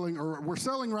be selling, or we're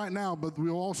selling right now, but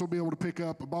we'll also be able to pick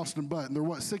up a Boston butt. And they're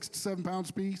what, 6 to 7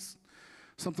 pounds a piece?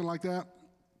 Something like that.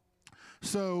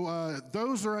 So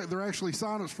they're actually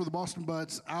sign-ups for the Boston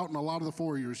butts out in a lot of the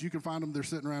foyers. You can find them, they're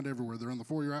sitting around everywhere. They're on the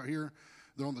foyer out here.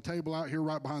 They're on the table out here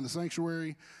right behind the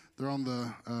sanctuary. They're on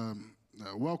the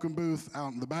welcome booth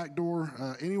out in the back door.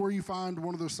 Anywhere you find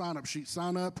one of those sign-up sheets,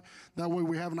 sign up. That way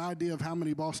we have an idea of how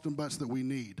many Boston butts that we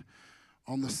need.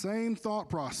 On the same thought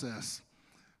process,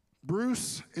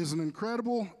 Bruce is an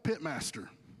incredible pit master,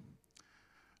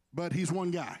 but he's one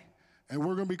guy, and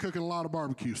we're going to be cooking a lot of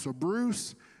barbecue. So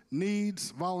Bruce needs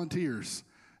volunteers.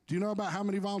 Do you know about how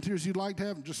many volunteers you'd like to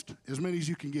have? Just as many as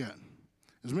you can get.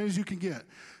 As many as you can get.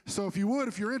 So if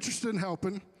you're interested in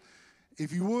helping,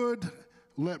 if you would,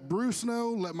 let Bruce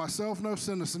know, let myself know,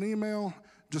 send us an email.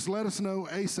 Just let us know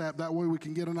ASAP. That way we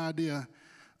can get an idea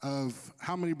of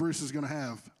how many Bruce is going to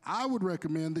have. I would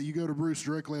recommend that you go to Bruce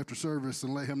directly after service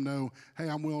and let him know, hey,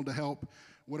 I'm willing to help,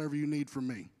 whatever you need from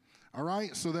me. All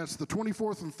right, so that's the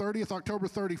 24th and 30th. October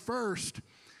 31st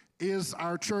is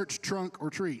our church trunk or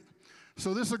treat.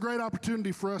 So this is a great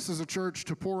opportunity for us as a church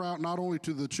to pour out not only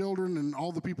to the children and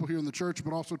all the people here in the church,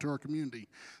 but also to our community.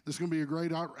 This is going to be a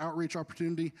great outreach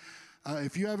opportunity.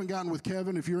 If you haven't gotten with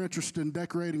Kevin, if you're interested in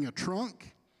decorating a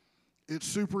trunk, it's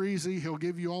super easy. He'll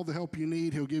give you all the help you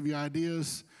need. He'll give you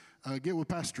ideas. Get with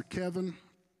Pastor Kevin.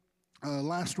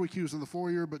 Last week he was in the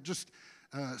foyer, but just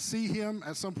see him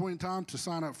at some point in time to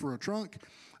sign up for a trunk.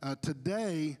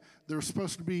 Today, there's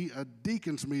supposed to be a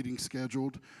deacons meeting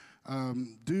scheduled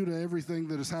Due to everything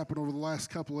that has happened over the last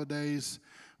couple of days,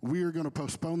 we are going to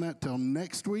postpone that till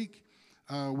next week,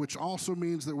 which also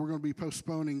means that we're going to be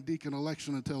postponing deacon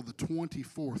election until the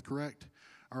 24th, correct?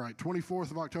 All right,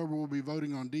 24th of October, we'll be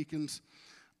voting on deacons.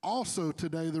 Also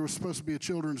today, there was supposed to be a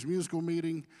children's musical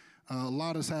meeting. A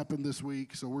lot has happened this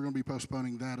week, so we're going to be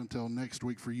postponing that until next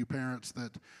week for you parents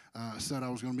that said I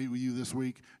was going to meet with you this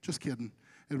week. Just kidding.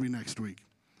 It'll be next week.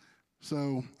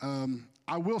 So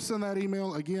I will send that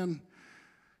email. Again,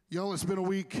 y'all, it's been a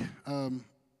week.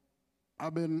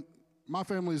 My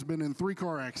family has been in 3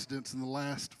 car accidents in the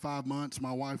last 5 months.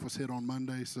 My wife was hit on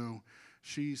Monday, so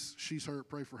she's hurt.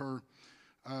 Pray for her.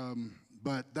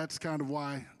 But that's kind of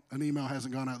why an email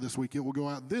hasn't gone out this week. It will go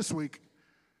out this week.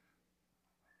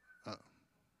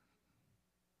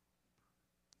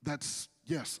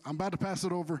 Yes, I'm about to pass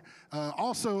it over.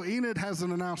 Also, Enid has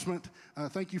an announcement.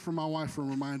 Thank you for my wife for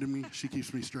reminding me. She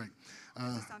keeps me straight.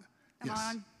 Am yes. I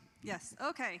on? Yes.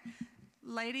 Okay.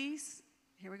 Ladies,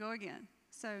 here we go again.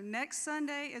 So next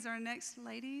Sunday is our next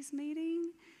ladies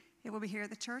meeting. It will be here at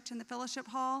the church in the fellowship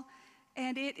hall.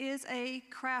 And it is a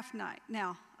craft night.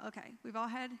 Now, okay, we've all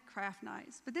had craft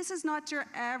nights, but this is not your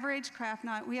average craft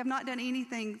night. We have not done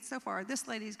anything so far. This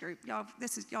ladies group, y'all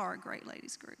are a great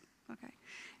ladies group, okay?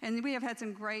 And we have had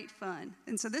some great fun.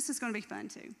 And so this is going to be fun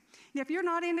too. And if you're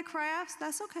not into crafts,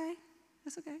 that's okay.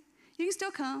 That's okay. You can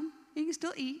still come. You can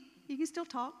still eat. You can still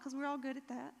talk because we're all good at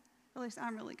that. At least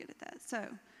I'm really good at that. So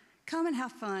come and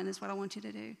have fun is what I want you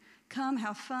to do. Come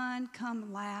have fun.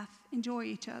 Come laugh. Enjoy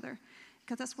each other.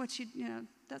 Because that's what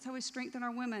that's how we strengthen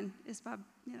our women is by,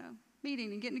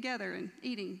 meeting and getting together and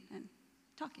eating and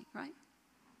talking, right?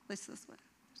 At least that's what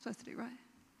we're supposed to do, right?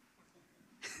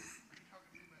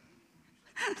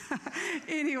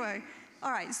 Anyway,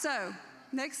 all right, so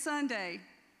next Sunday,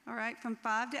 all right, from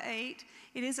 5 to 8,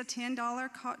 it is a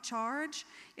 $10 charge.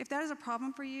 If that is a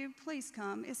problem for you, please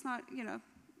come. It's not,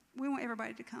 we want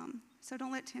everybody to come. So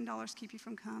don't let $10 keep you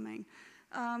from coming.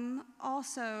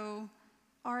 Also,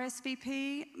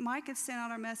 RSVP, Mike had sent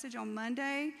out our message on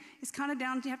Monday. It's kind of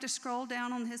down, you have to scroll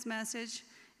down on his message.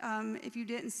 If you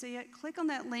didn't see it, click on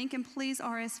that link and please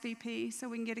RSVP so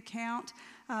we can get a count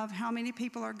of how many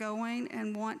people are going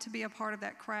and want to be a part of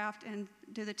that craft and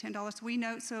do the $10. We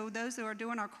know, so those who are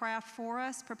doing our craft for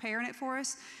us, preparing it for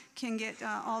us, can get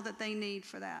all that they need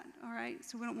for that, all right?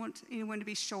 So we don't want anyone to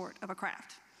be short of a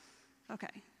craft.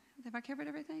 Okay, have I covered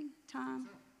everything? Time,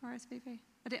 RSVP?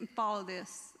 I didn't follow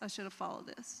this. I should have followed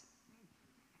this.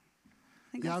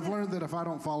 Yeah, I've learned that if I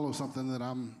don't follow something, that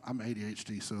I'm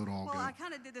ADHD, so it'll all go. Well, I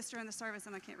kind of did this during the service,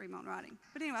 and I can't read my own writing.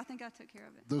 But anyway, I think I took care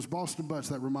of it. Those Boston Butts,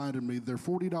 that reminded me, they're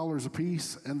 $40 a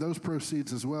piece, and those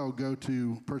proceeds as well go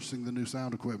to purchasing the new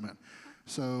sound equipment.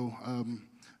 So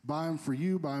buy them for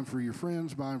you, buy them for your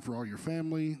friends, buy them for all your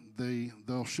family.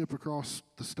 They'll ship across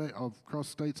the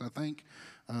states, I think.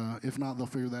 If not, they'll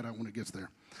figure that out when it gets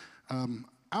there.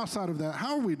 Outside of that,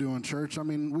 how are we doing, church? I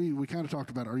mean, we kind of talked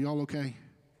about it. Are y'all okay?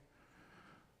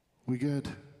 We good?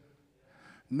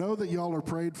 Know that y'all are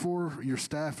prayed for. Your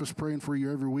staff is praying for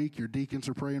you every week. Your deacons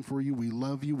are praying for you. We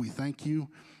love you. We thank you.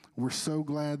 We're so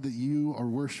glad that you are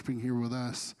worshiping here with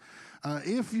us.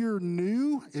 If you're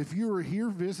new, if you are here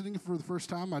visiting for the first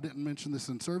time, I didn't mention this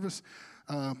in service,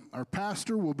 our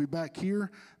pastor will be back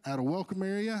here at a welcome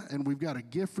area, and we've got a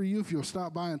gift for you. If you'll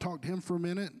stop by and talk to him for a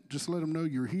minute, just let him know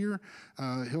you're here.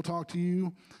 He'll talk to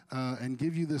you and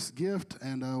give you this gift,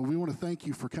 and we want to thank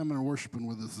you for coming and worshiping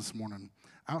with us this morning.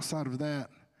 Outside of that,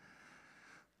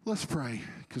 let's pray,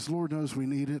 because Lord knows we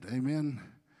need it. Amen.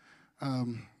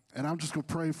 And I'm just going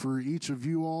to pray for each of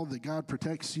you all that God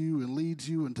protects you and leads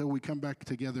you until we come back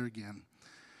together again.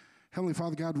 Heavenly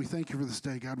Father, God, we thank you for this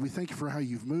day. God, we thank you for how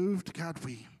you've moved. God,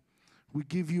 we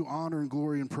give you honor and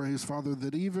glory and praise, Father,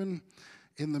 that even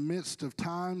in the midst of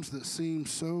times that seem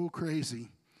so crazy,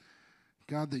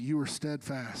 God, that you are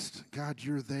steadfast. God,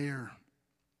 you're there.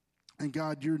 And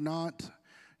God, you're not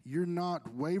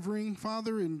wavering,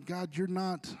 Father, and God, you're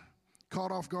not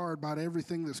caught off guard by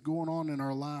everything that's going on in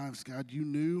our lives. God, you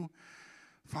knew,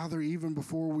 Father, even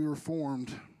before we were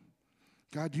formed.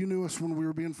 God, you knew us when we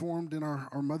were being formed in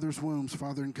our mother's wombs,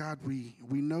 Father. And God, we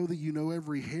know that you know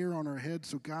every hair on our head.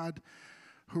 So God,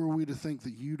 who are we to think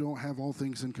that you don't have all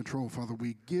things in control, Father?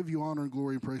 We give you honor and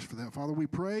glory and praise for that. Father, we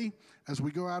pray as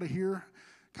we go out of here,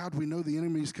 God, we know the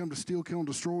enemy's come to steal, kill, and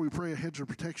destroy. We pray a hedge of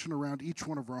protection around each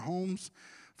one of our homes.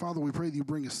 Father, we pray that you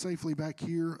bring us safely back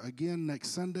here again next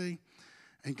Sunday.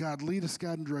 And God, lead us,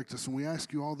 guide, and direct us. And we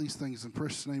ask you all these things in the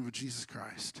precious name of Jesus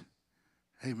Christ.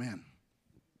 Amen.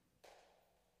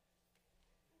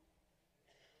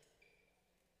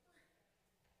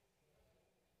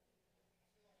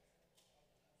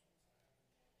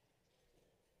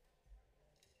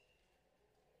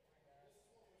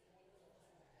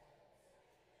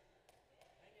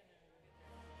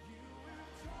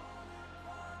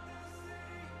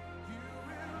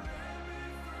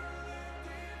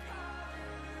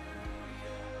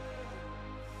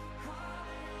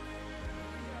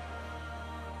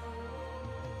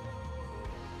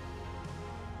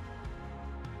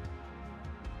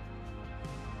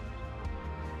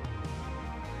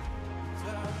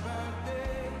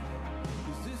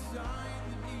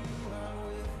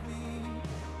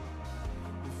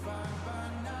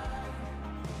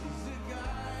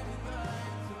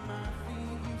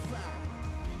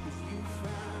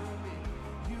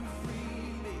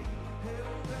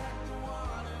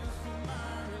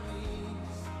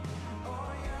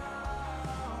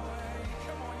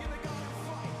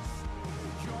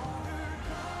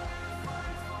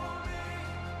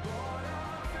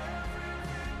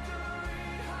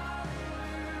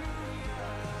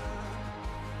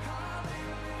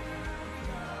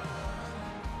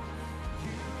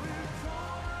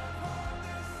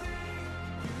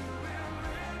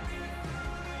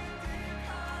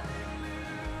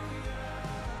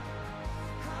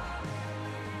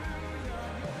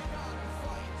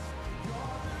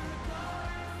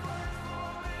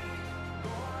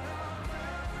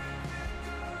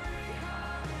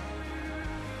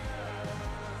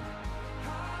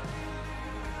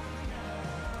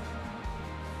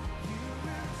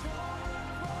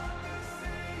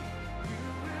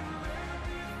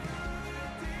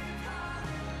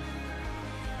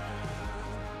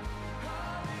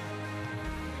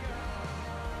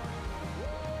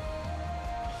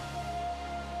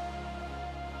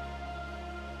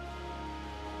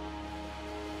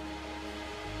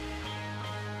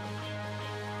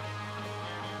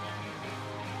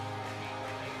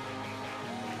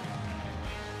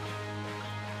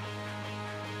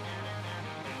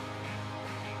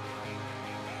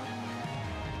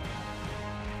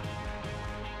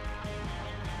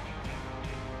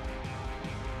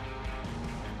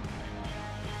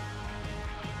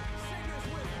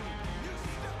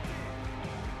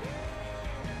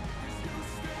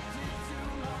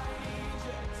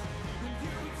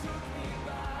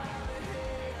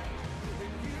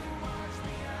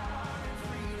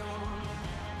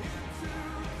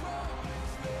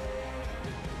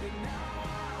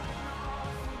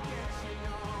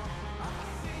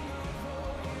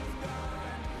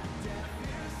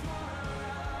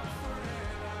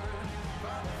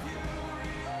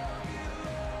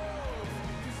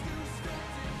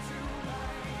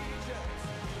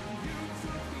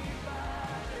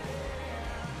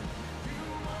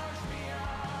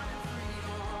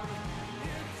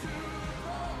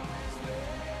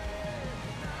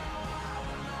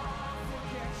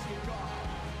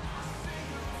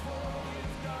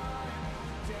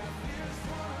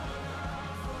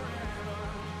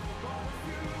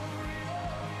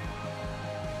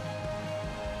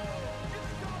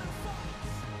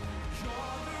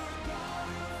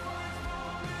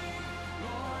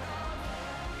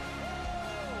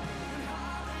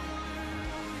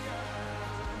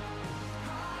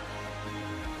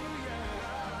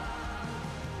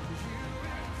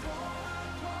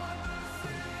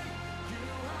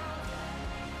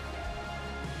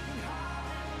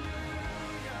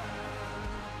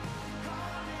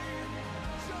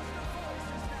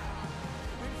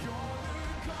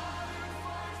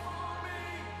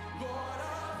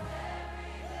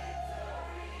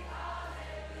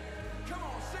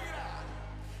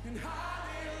 and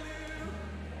hallelujah.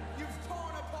 You've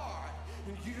torn apart,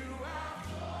 and you have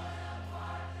torn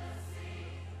apart the sea.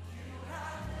 You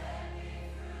have led me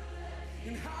through the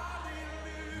deep. And